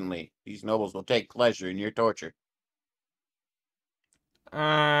you instantly. These nobles will take pleasure in your torture.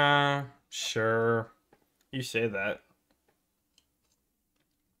 Sure. You say that.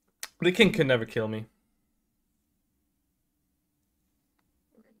 The king could never kill me.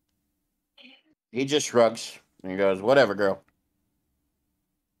 He just shrugs and he goes, whatever, girl.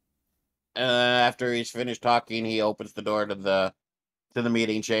 And then after he's finished talking, he opens the door to the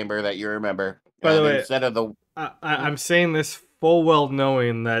meeting chamber that you remember. By the And way, instead of the I'm saying this full well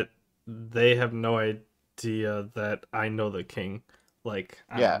knowing that they have no idea that I know the king, like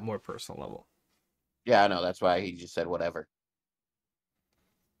on Yeah. a more personal level. Yeah, I know, that's why he just said whatever.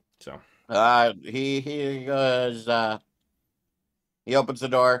 So He goes he opens the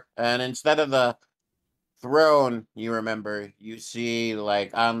door, and instead of the throne, you remember, you see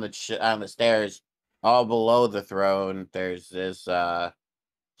like on the stairs, all below the throne, there's this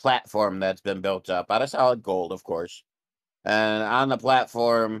platform that's been built up out of solid gold, of course. And on the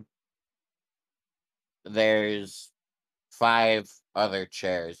platform, there's 5 other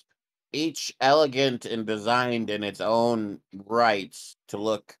chairs, each elegant and designed in its own rights to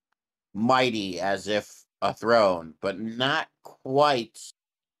look mighty as if a throne, but not quite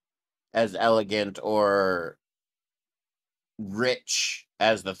as elegant or rich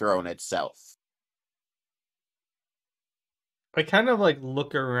as the throne itself. I kind of like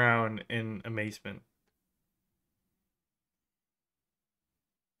look around in amazement.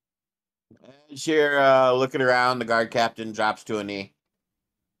 As you're looking around, the guard captain drops to a knee.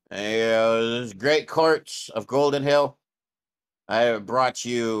 Hey, this great courts of Golden Hill, I have brought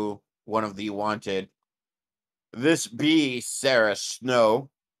you one of the wanted. This be Sarah Snow,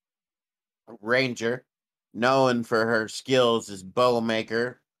 ranger, known for her skills as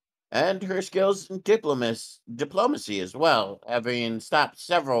bowmaker and her skills in diplomacy as well, having stopped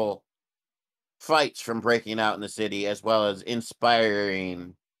several fights from breaking out in the city, as well as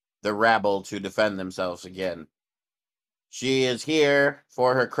inspiring the rabble to defend themselves again. She is here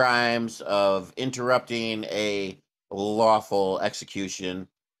for her crimes of interrupting a lawful execution,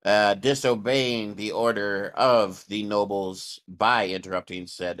 disobeying the order of the nobles by interrupting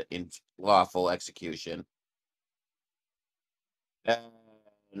said lawful execution, and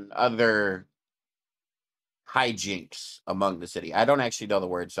other hijinks among the city. I don't actually know the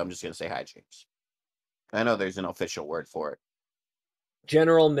word, so I'm just going to say hijinks. I know there's an official word for it.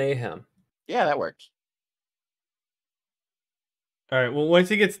 General mayhem. Yeah, that works. All right. Well, once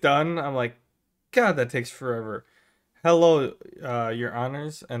he gets done, I'm like, God, that takes forever. Hello, your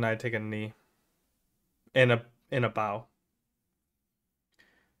honors, and I take a knee. In a bow.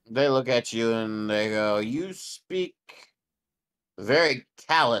 They look at you and they go, "You speak very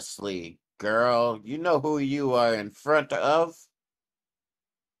callously, girl. You know who you are in front of?"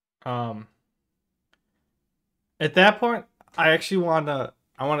 At that point, I actually wanna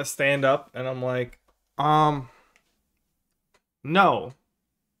stand up, and I'm like, no.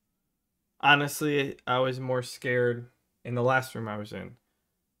 Honestly, I was more scared in the last room I was in.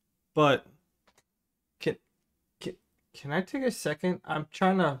 But can can, can I take a second? I'm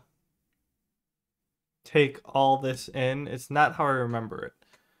trying to take all this in. It's not how I remember it.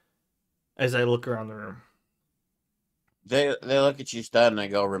 As I look around the room. They look at you stunned and they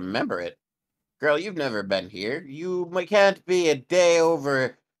go, "Remember it? Girl, you've never been here. You can't be a day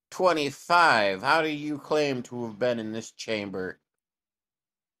over 25. How do you claim to have been in this chamber?"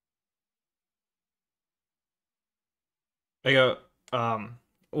 I go,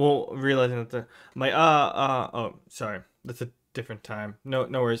 well, realizing that I'm like, oh, sorry. That's a different time. No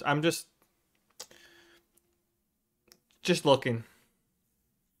worries. I'm just looking.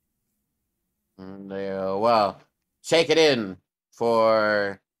 And they go, "Well, take it in,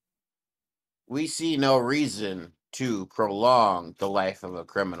 for we see no reason to prolong the life of a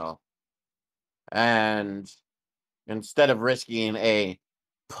criminal. And instead of risking a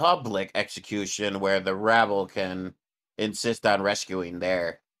public execution where the rabble can insist on rescuing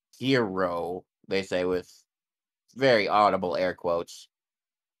their hero," they say with very audible air quotes,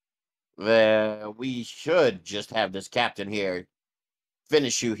 we should just have this captain here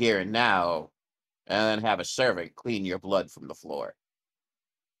finish you here and now, and then have a servant clean your blood from the floor."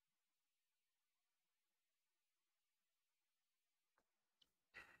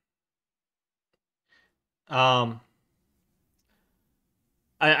 Um,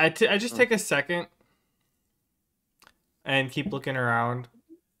 I just take a second and keep looking around.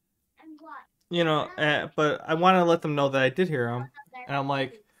 But I want to let them know that I did hear him, and I'm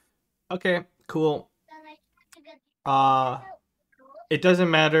like, okay, cool. It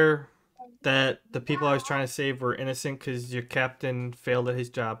doesn't matter that the people I was trying to save were innocent because your captain failed at his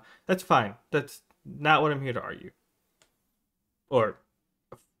job. That's fine. That's not what I'm here to argue, or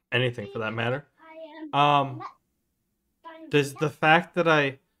anything for that matter. Does the fact that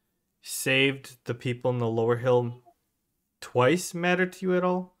I saved the people in the lower hill twice matter to you at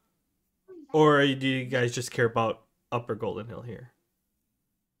all? Or do you guys just care about Upper Golden Hill here?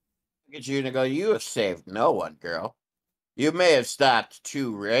 Look at you and go, "You have saved no one, girl. You may have stopped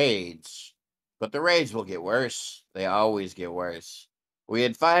 2 raids, but the raids will get worse. They always get worse. We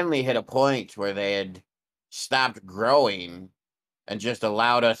had finally hit a point where they had stopped growing and just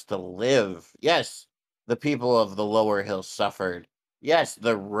allowed us to live. Yes, the people of the lower hills suffered. Yes,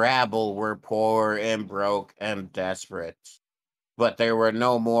 the rabble were poor and broke and desperate. But there were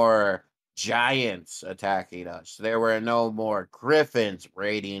no more giants attacking us. There were no more griffins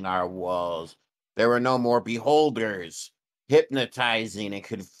raiding our walls. There were no more beholders hypnotizing and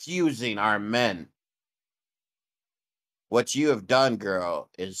confusing our men. What you have done, girl,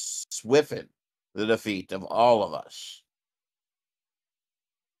 is swift the defeat of all of us."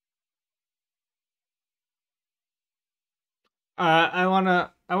 I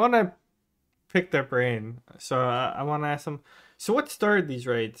wanna pick their brain. So I wanna ask them. So what started these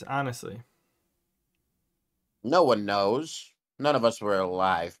raids? Honestly, No one knows. None of us were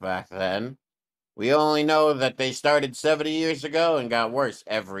alive back then. We only know that they started 70 years ago and got worse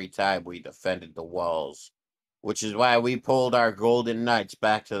every time we defended the walls, which is why we pulled our golden knights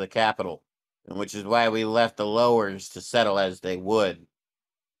back to the capital, and which is why we left the lowers to settle as they would,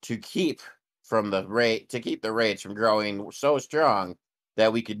 to keep to keep the raids from growing so strong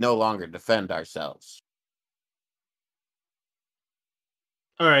that we could no longer defend ourselves.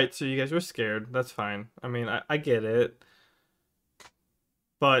 all right. So you guys were scared. That's fine. I mean, I get it.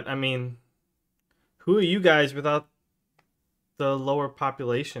 But I mean, who are you guys without the lower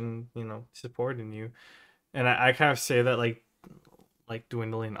population? Supporting you. And I kind of say that like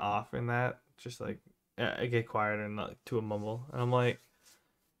dwindling off in that just like I get quiet and like to a mumble, and I'm like,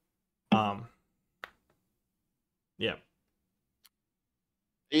 yeah.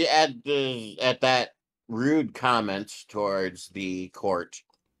 At that rude comment towards the court,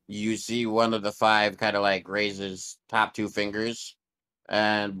 you see one of the five kind of like raises top two fingers,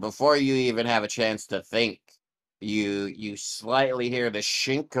 and before you even have a chance to think, you slightly hear the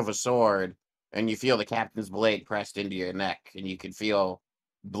shink of a sword, and you feel the captain's blade pressed into your neck, and you can feel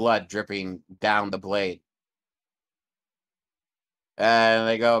blood dripping down the blade. And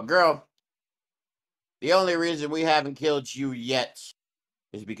they go, "Girl, the only reason we haven't killed you yet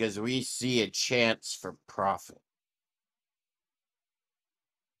is because we see a chance for profit.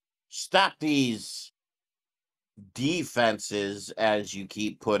 Stop these defenses, as you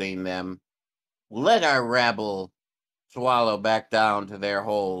keep putting them. Let our rabble swallow back down to their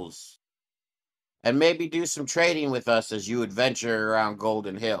holes, and maybe do some trading with us as you adventure around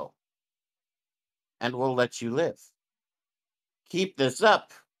Golden Hill. And we'll let you live. Keep this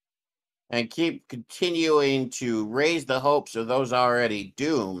up, and keep continuing to raise the hopes of those already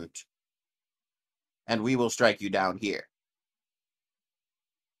doomed, and we will strike you down here."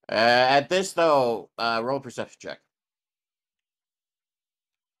 At this, though, roll a perception check.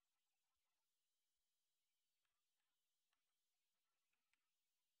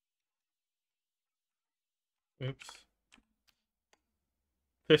 Oops.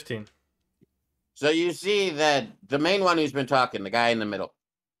 15. So you see that the main one who's been talking, the guy in the middle,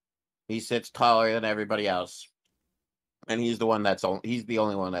 he sits taller than everybody else, and he's the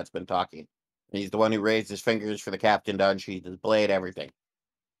only one that's been talking. He's the one who raised his fingers for the captain to unsheath his blade, everything.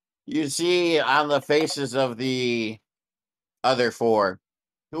 You see on the faces of the other four,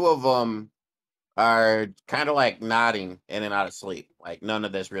 two of them are kind of like nodding in and out of sleep. Like none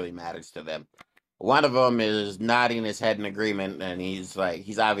of this really matters to them. One of them is nodding his head in agreement, and he's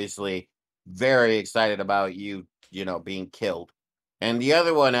obviously very excited about you being killed. And the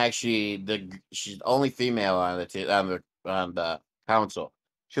other one, actually, she's the only female on the council.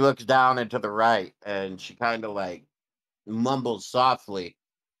 She looks down and to the right, and she kind of like mumbles softly.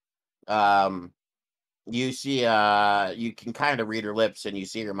 You see, you can kind of read her lips, and you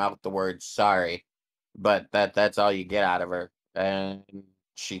see her mouth the word "sorry," but that's all you get out of her. And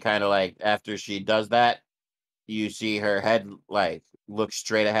she kind of like, after she does that, you see her head like look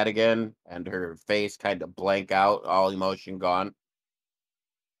straight ahead again, and her face kind of blank out, all emotion gone.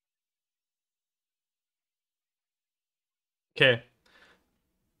 Okay.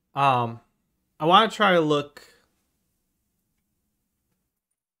 I want to try to look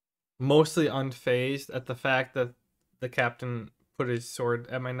mostly unfazed at the fact that the captain put his sword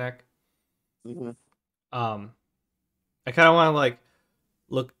at my neck. Mm-hmm. I kind of want to like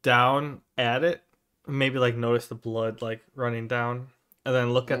look down at it, maybe like notice the blood like running down, and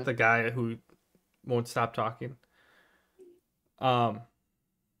then look at the guy who won't stop talking. And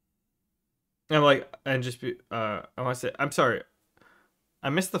like, and just be, I want to say, I'm sorry, I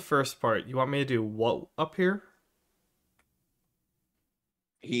missed the first part. You want me to do what up here?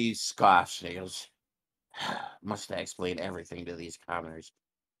 He scoffs and he goes, "Must I explain everything to these commoners?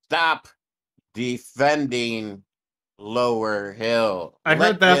 Stop defending Lower Hill. I heard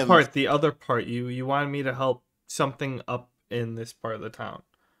Let that them." part. The other part, you wanted me to help something up in this part of the town.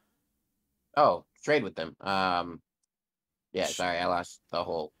 Oh, trade with them. Yeah, sorry, I lost the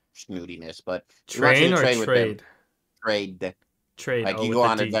whole snootiness, but he wants you Train to or trade with them. trade? Trade. Trade. Like Oh, you with go the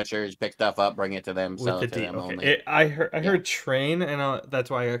on D. adventures, pick stuff up, bring it to them, With sell the it to D. them Okay. only. I heard Yeah. train, and that's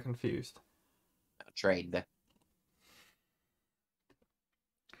why I got confused. Trade.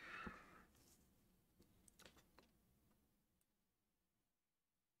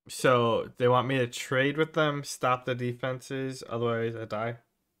 So they want me to trade with them, stop the defenses, otherwise I die.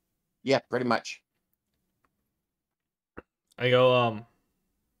 Yeah, pretty much. I go,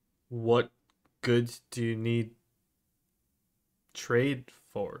 what goods do you need trade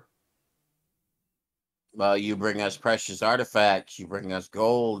for? Well, you bring us precious artifacts, you bring us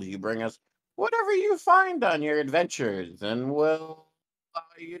gold, you bring us whatever you find on your adventures, and we'll allow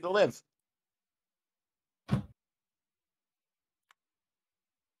you to live.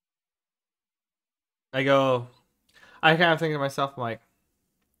 I go, I kind of think to myself, I'm like,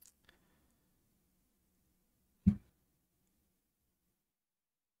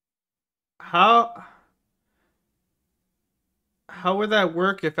 how would that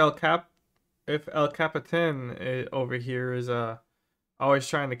work if El Capitan over here is always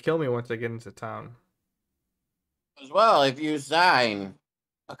trying to kill me once I get into town? As well, if you sign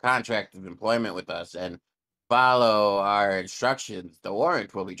a contract of employment with us and follow our instructions, the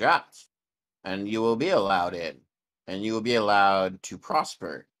warrant will be dropped, and you will be allowed in, and you will be allowed to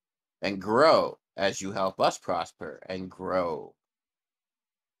prosper and grow as you help us prosper and grow.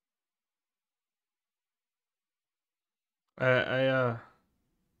 I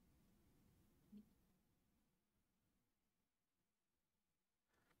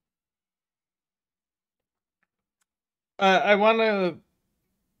I want to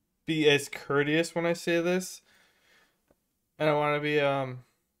be as courteous when I say this, and I want to be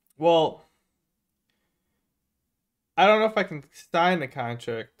well, I don't know if I can sign the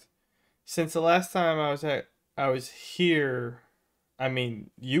contract since the last time I was here. I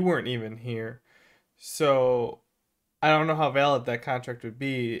mean, you weren't even here, so I don't know how valid that contract would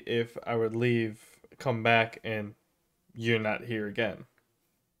be if I would leave, come back, and you're not here again.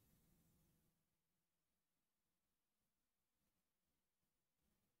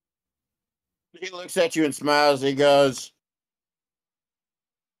 He looks at you and smiles. He goes,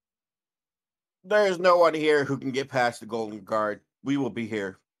 "There is no one here who can get past the Golden Guard. We will be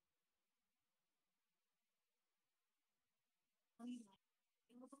here."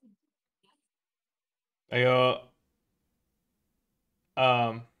 I go,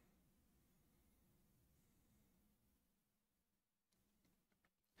 um,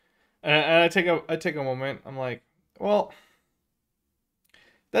 and I take a moment. I'm like, well,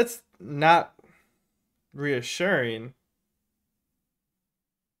 that's not reassuring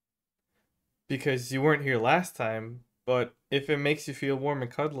because you weren't here last time. But if it makes you feel warm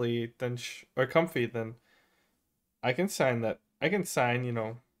and cuddly, then or comfy, then I can sign that. I can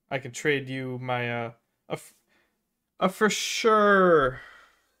sign. I can trade you my a, a for sure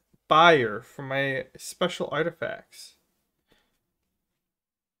buyer for my special artifacts.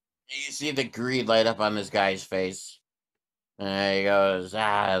 You see the greed light up on this guy's face. And he goes,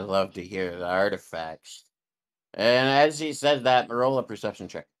 I'd love to hear the artifacts. And as he says that, roll a perception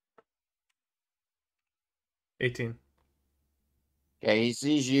check. 18. Okay, he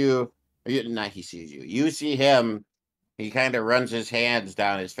sees you. Not he sees you. You see him. He kind of runs his hands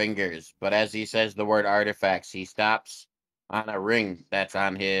down his fingers. But as he says the word artifacts, he stops on a ring that's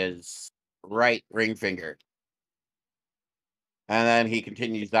on his right ring finger. And then he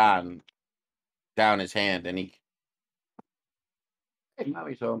continues on down his hand. And he. Hey,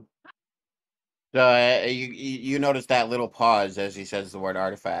 mommy's home. So you notice that little pause as he says the word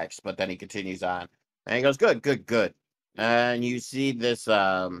artifacts, but then he continues on, and he goes, "Good, good, good." And you see this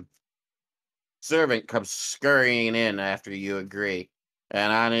servant comes scurrying in after you agree,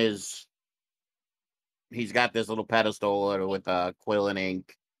 and on he's got this little pedestal with quill and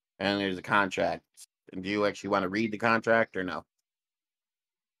ink, and there's a contract. And do you actually want to read the contract or no?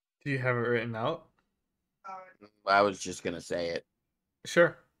 Do you have it written out? I was just gonna say it.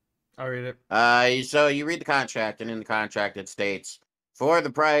 Sure. I'll read it. So you read the contract, and in the contract it states, for the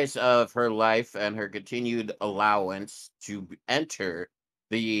price of her life and her continued allowance to enter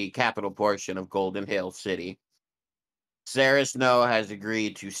the capital portion of Golden Hill City, Sarah Snow has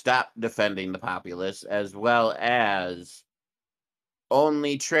agreed to stop defending the populace as well as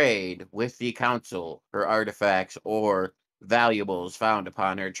only trade with the council her artifacts or valuables found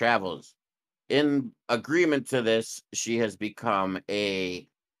upon her travels. In agreement to this, she has become a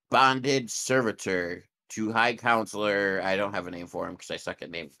bonded servitor to High Counselor. I don't have a name for him because I suck at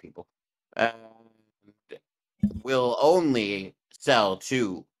naming people. And will only sell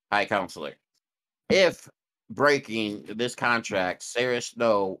to High Counselor. If breaking this contract, Sarah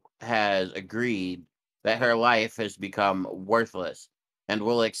Snow has agreed that her life has become worthless and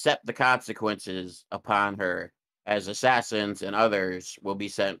will accept the consequences upon her, as assassins and others will be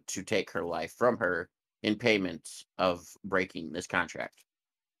sent to take her life from her in payment of breaking this contract.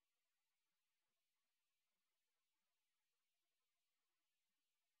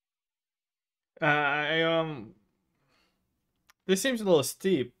 I This seems a little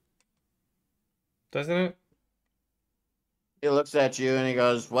steep, doesn't it? He looks at you and he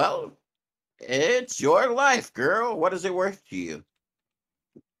goes, well, it's your life, girl. What is it worth to you?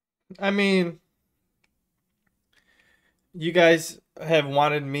 I mean, you guys have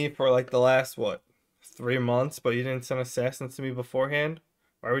wanted me for like the last what, 3 months, but you didn't send assassins to me beforehand.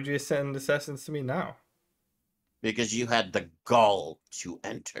 Why would you send assassins to me now? Because you had the gall to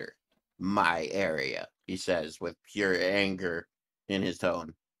enter my area, he says with pure anger in his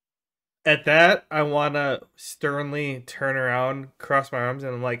tone. At that, I wanna sternly turn around, cross my arms,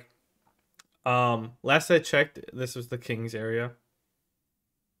 and I'm like, last I checked, this was the king's area.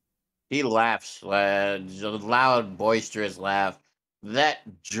 He laughs, a loud, boisterous laugh.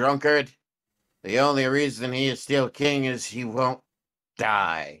 That drunkard, the only reason he is still king is he won't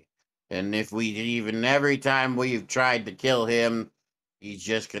die. And if we even every time we've tried to kill him, he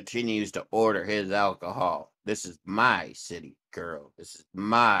just continues to order his alcohol. This is my city, girl. This is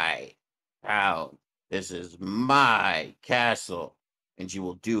my town. This is my castle. And you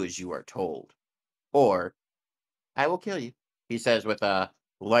will do as you are told. Or I will kill you, he says with a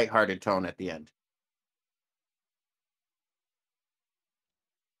lighthearted tone at the end.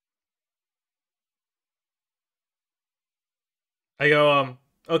 I go,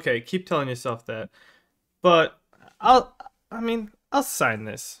 okay, keep telling yourself that. But I'll sign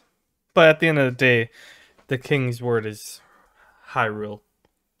this. But at the end of the day, the king's word is high rule.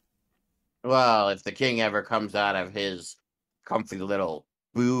 Well, if the king ever comes out of his comfy little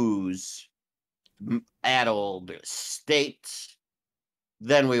booze addled state,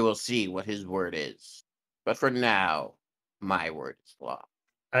 then we will see what his word is. But for now, my word is law.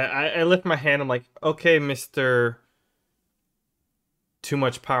 I lift my hand. I'm like, okay, Mister. Too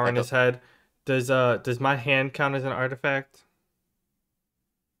much power in his head. Does my hand count as an artifact?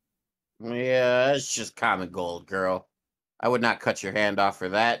 Yeah, it's just common gold, girl. I would not cut your hand off for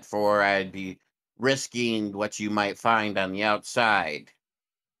that, for I'd be risking what you might find on the outside.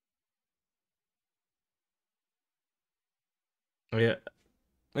 Yeah.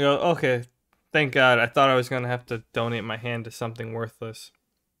 Okay. Thank God. I thought I was gonna have to donate my hand to something worthless.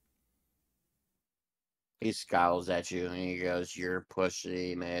 He scowls at you and he goes, "You're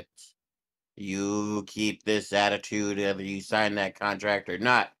pushing it. You keep this attitude, whether you sign that contract or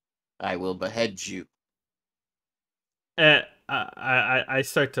not. I will behead you." I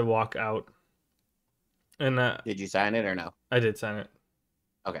start to walk out, and Did you sign it or no? I did sign it.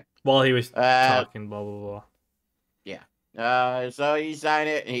 Okay. While he was Uh, talking, blah blah blah. yeah. So you sign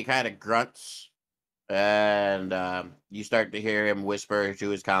it and he kind of grunts, and you start to hear him whisper to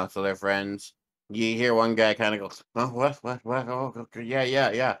his counselor friends. You hear one guy kind of go, "Oh, what? Oh, okay.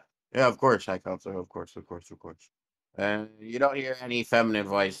 Yeah. Of course, High Counselor. Of course. And you don't hear any feminine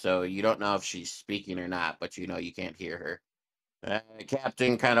voice, so you don't know if she's speaking or not, but you know you can't hear her.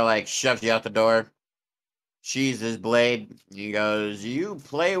 Captain kind of like shoves you out the door, sheathes his blade. He goes, "You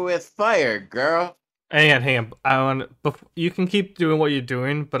play with fire, girl." Hang on. You can keep doing what you're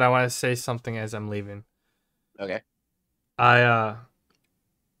doing, but I want to say something as I'm leaving. Okay. I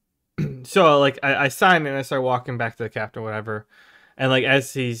so like I signed and I start walking back to the captain, whatever, and like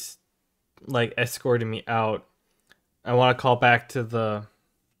as he's like escorting me out, I want to call back to the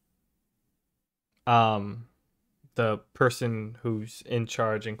person who's in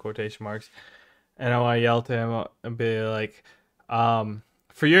charge in quotation marks, and I want to yell to him and be like,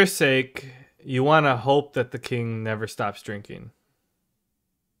 for your sake, you want to hope that the king never stops drinking.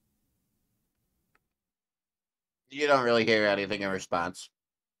 You don't really hear anything in response.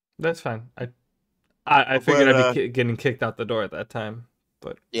 That's fine. I figured But, I'd be getting kicked out the door at that time,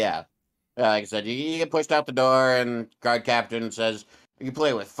 but yeah. Like I said, you get pushed out the door, and guard captain says, "You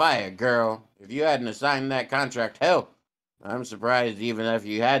play with fire, girl. If you hadn't signed that contract, hell, I'm surprised even if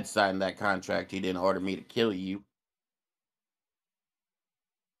you had signed that contract, he didn't order me to kill you."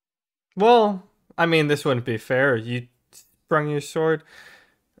 well, I mean, this wouldn't be fair. You sprung your sword.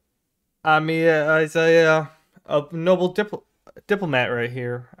 I mean, as a noble diplomat right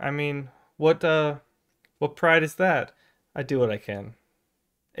here. I mean, what pride is that? I do what I can.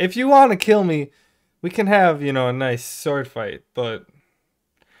 If you want to kill me, we can have a nice sword fight. But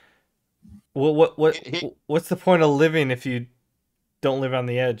what's the point of living if you don't live on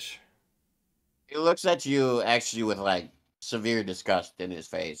the edge? He looks at you actually with like severe disgust in his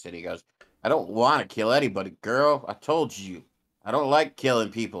face, and he goes, "I don't want to kill anybody, girl. I told you. I don't like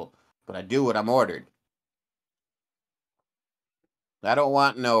killing people, but I do what I'm ordered. I don't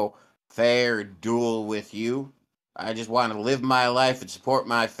want no fair duel with you. I just want to live my life and support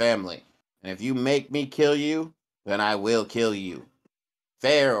my family. And if you make me kill you, then I will kill you.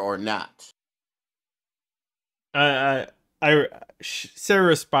 Fair or not." I, Sarah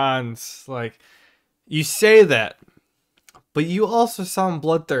responds like, "You say that, but you also sound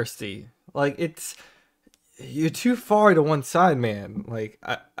bloodthirsty. Like you're too far to one side, man. Like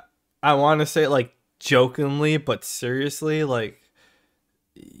I want to say it like jokingly, but seriously, like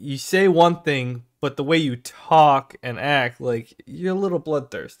you say one thing, but the way you talk and act, like you're a little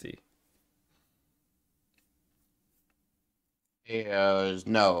bloodthirsty." He goes,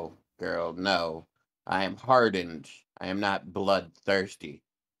 "No, girl, no. I am hardened. I am not bloodthirsty.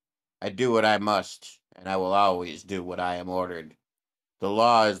 I do what I must, and I will always do what I am ordered. The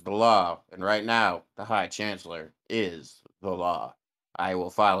law is the law, and right now, the High Chancellor is the law. I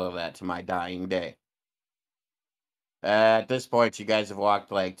will follow that to my dying day." At this point, you guys have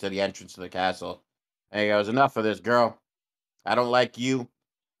walked like to the entrance of the castle. And he goes, "Enough of this, girl. I don't like you.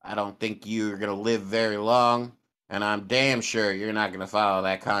 I don't think you're gonna live very long, and I'm damn sure you're not gonna follow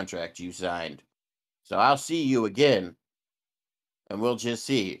that contract you signed. So I'll see you again, and we'll just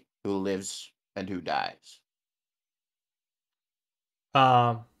see who lives and who dies.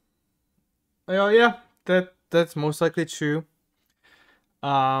 Oh yeah, that's most likely true.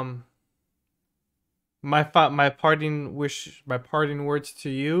 Um, my parting words to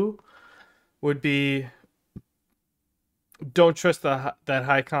you would be: don't trust that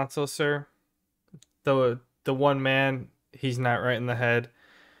high council, sir. The one man, he's not right in the head,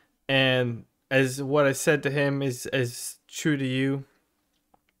 and as what I said to him is as true to you.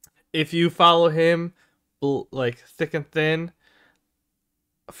 If you follow him, like thick and thin,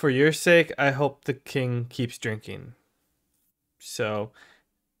 for your sake, I hope the king keeps drinking. So,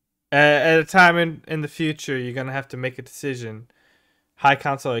 at a time in the future, you're gonna have to make a decision, High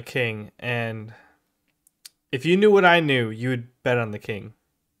Council or King, and if you knew what I knew, you would bet on the King.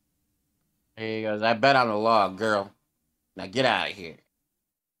 He goes, I bet on the law, girl. Now get out of here.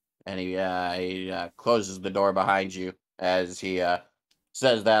 And he closes the door behind you as he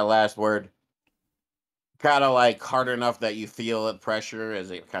says that last word. Kind of like hard enough that you feel the pressure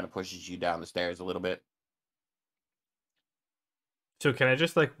as it kind of pushes you down the stairs a little bit. So can I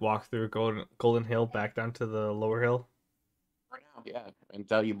just like walk through Golden Hill back down to the lower hill? Right now, yeah.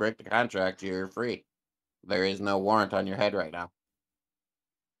 Until you break the contract, you're free. There is no warrant on your head right now.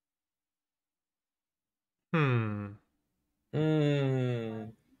 Hmm. Hmm.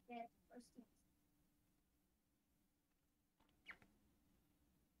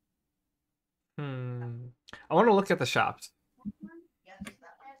 I want to look at the shops.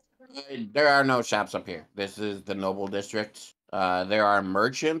 There are no shops up here. This is the Noble District. There are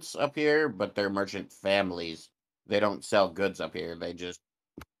merchants up here, but they're merchant families. They don't sell goods up here. This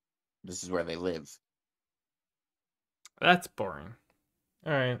is where they live. That's boring.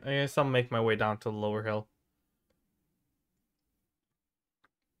 All right, I guess I'll make my way down to the lower hill.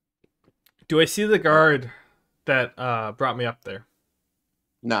 Do I see the guard that brought me up there?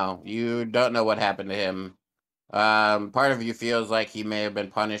 No, you don't know what happened to him. Part of you feels like he may have been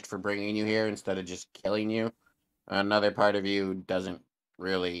punished for bringing you here instead of just killing you. Another part of you doesn't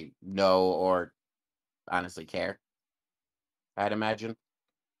really know or honestly care, I'd imagine.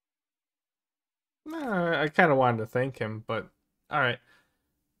 I kind of wanted to thank him, but all right.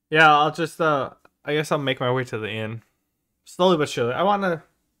 Yeah, I'll just I guess I'll make my way to the inn. Slowly but surely. I want to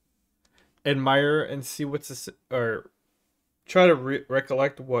admire and see what's this, or try to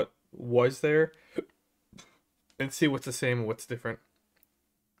recollect what was there and see what's the same and what's different.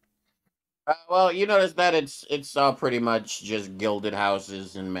 Well, you notice that it's all pretty much just gilded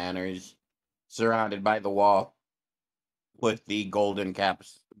houses and manors surrounded by the wall with the golden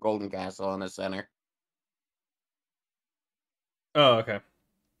castle in the center. Oh, okay.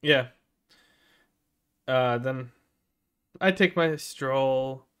 Yeah. Then I take my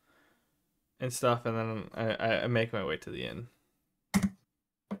stroll and stuff, and then I make my way to the inn.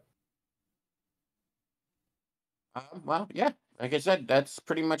 Well, yeah, like I said, that's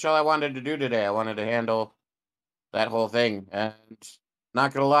pretty much all I wanted to do today. I wanted to handle that whole thing, and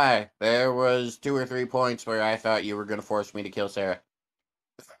not gonna lie, there was 2 or 3 points where I thought you were gonna force me to kill Sarah.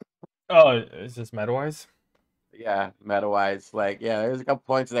 Oh, is this meta-wise? Yeah, meta-wise, like, yeah, there's a couple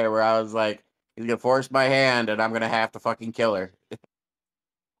points there where I was like, he's gonna force my hand, and I'm gonna have to fucking kill her.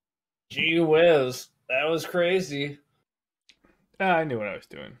 Gee whiz, that was crazy. I knew what I was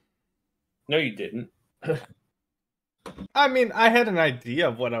doing. No, you didn't. I mean, I had an idea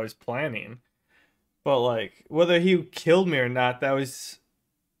of what I was planning, but like whether he killed me or not, that was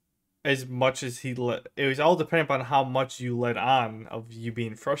as much as he let. It was all dependent on how much you let on of you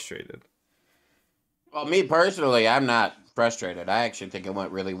being frustrated. Well, me personally, I'm not frustrated. I actually think it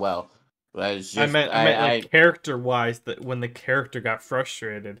went really well. But it's just, I meant like character wise, that when the character got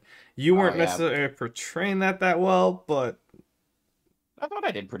frustrated, you weren't yeah. necessarily portraying that well, but I thought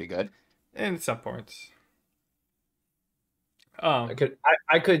I did pretty good. in some points. I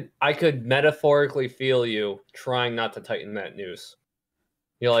could metaphorically feel you trying not to tighten that noose.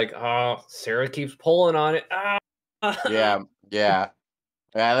 You're like, oh, Sarah keeps pulling on it. Ah. Yeah.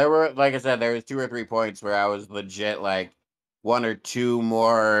 There were, like I said, there was 2 or 3 points where I was legit like 1 or 2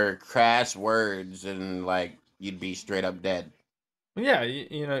 more crass words, and like you'd be straight up dead. Yeah,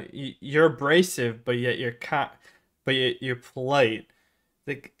 you know, you're abrasive, but yet but yet you're polite.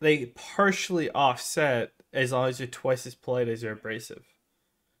 They partially offset as long as you're twice as polite as you're abrasive,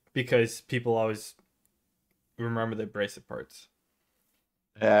 because people always remember the abrasive parts.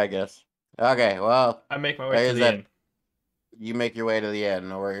 Yeah, I guess. Okay, well, I make my way to the inn. You make your way to the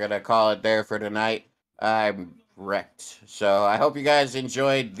end. We're gonna call it there for tonight. I'm wrecked. So I hope you guys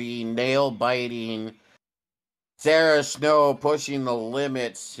enjoyed the nail biting Sarah Snow pushing the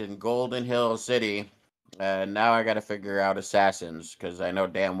limits in Golden Hill City. And now I got to figure out assassins because I know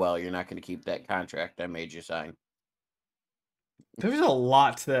damn well you're not going to keep that contract I made you sign. There's a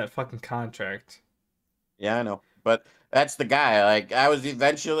lot to that fucking contract. Yeah, I know. But that's the guy. Like, I was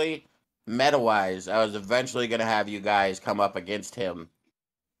eventually, meta-wise, I was eventually going to have you guys come up against him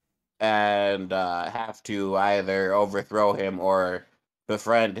and have to either overthrow him or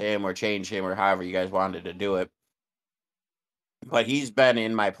befriend him or change him or however you guys wanted to do it. But he's been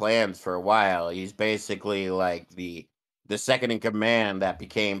in my plans for a while. He's basically like the second in command that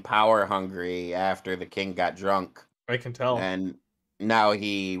became power hungry after the king got drunk. I can tell. And now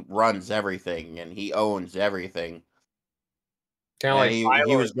he runs everything and he owns everything. Kind of like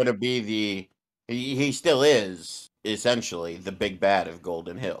He was going to be he still is essentially the big bad of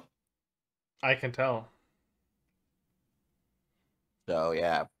Golden Hill. I can tell. So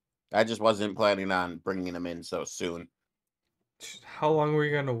yeah, I just wasn't planning on bringing him in so soon. How long were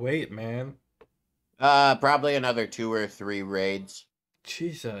you gonna wait, man? Probably another 2 or 3 raids.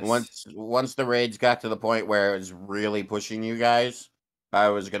 Jesus. Once the raids got to the point where it was really pushing you guys, I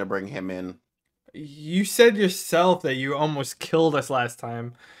was gonna bring him in. You said yourself that you almost killed us last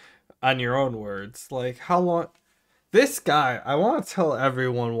time on your own words. Like, how long? This guy, I want to tell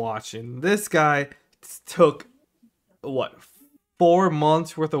everyone watching, this guy took, what, 4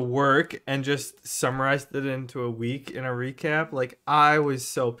 months worth of work and just summarized it into a week in a recap? Like, I was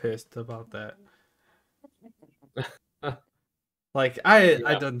so pissed about that. Like, I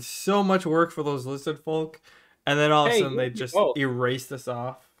done so much work for those lizard folk, and then all of a sudden they just erased us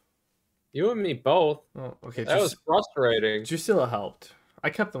off. You and me both. Oh, okay, That was frustrating. Drusilla helped. I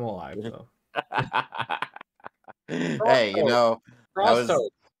kept them alive, though. Hey, you know, I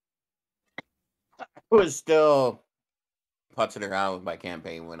was still putzing around with my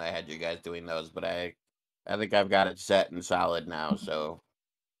campaign when I had you guys doing those, but I think I've got it set and solid now, so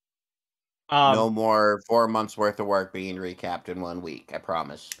no more 4 months worth of work being recapped in 1 week, I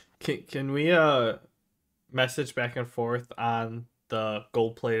promise. Can we message back and forth on the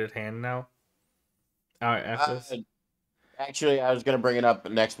gold-plated hand now? After this? Actually, I was gonna bring it up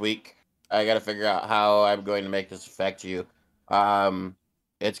next week. I gotta figure out how I'm going to make this affect you.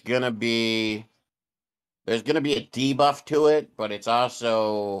 It's gonna be there's gonna be a debuff to it, but it's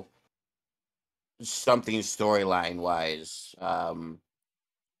also something storyline wise. I'm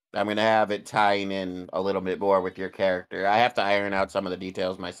gonna have it tying in a little bit more with your character. I have to iron out some of the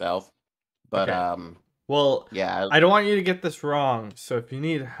details myself, but okay. Well, yeah, I don't want you to get this wrong. So if you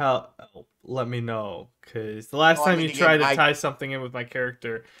need help, let me know. Because the last time you tried to tie something in with my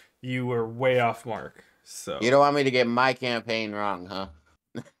character, you were way off mark. So you don't want me to get my campaign wrong, huh?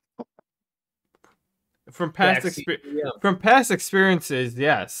 From past experiences,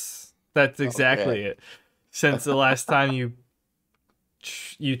 yes, that's exactly it. Since the last time you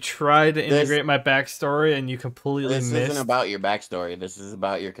tried to integrate my backstory and you completely missed. This isn't about your backstory. This is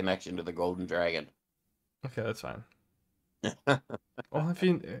about your connection to the Golden Dragon. Okay, that's fine. Well, if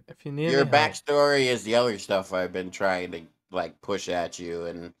you need your backstory is the other stuff I've been trying to like push at you,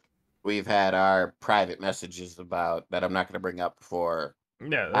 and we've had our private messages about that. I'm not going to bring up for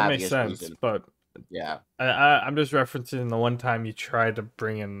that makes sense. Reason. But yeah, I'm just referencing the one time you tried to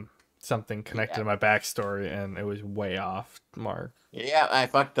bring in something connected to my backstory, and it was way off mark. Yeah, I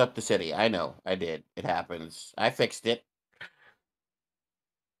fucked up the city. I know, I did. It happens. I fixed it.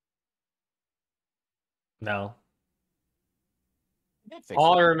 No.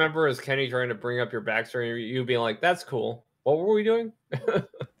 All I remember is Kenny trying to bring up your backstory and you being like, that's cool. What were we doing?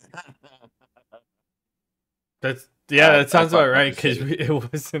 That sounds about right, because it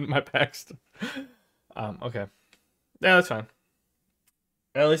wasn't my backstory. Okay. Yeah, that's fine.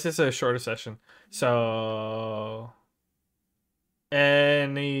 At least it's a shorter session. So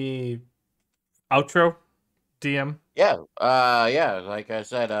any outro, DM? Yeah, like I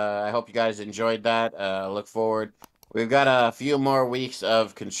said, I hope you guys enjoyed that. Look forward. We've got a few more weeks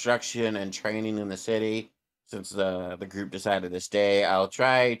of construction and training in the city since the group decided to stay. I'll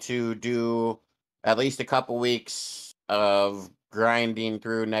try to do at least a couple weeks of grinding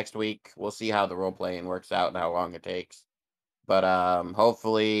through next week. We'll see how the role playing works out and how long it takes. But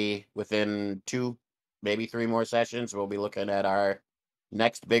hopefully within 2, maybe 3 more sessions, we'll be looking at our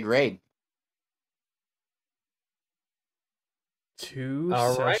next big raid. 2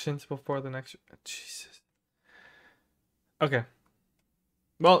 sessions before the next. Jesus. Okay.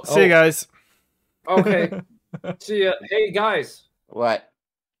 Well, see you guys. Okay. See ya. Hey guys. What?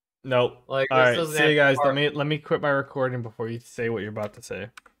 Nope. All right. See you guys. Let me quit my recording before you say what you're about to say.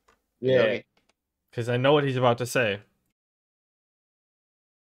 Yeah. Because I know what he's about to say.